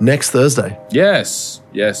you next Thursday. Yes,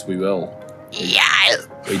 we will. Yes.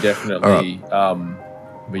 We definitely.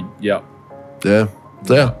 Yeah.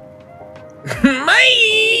 Bye.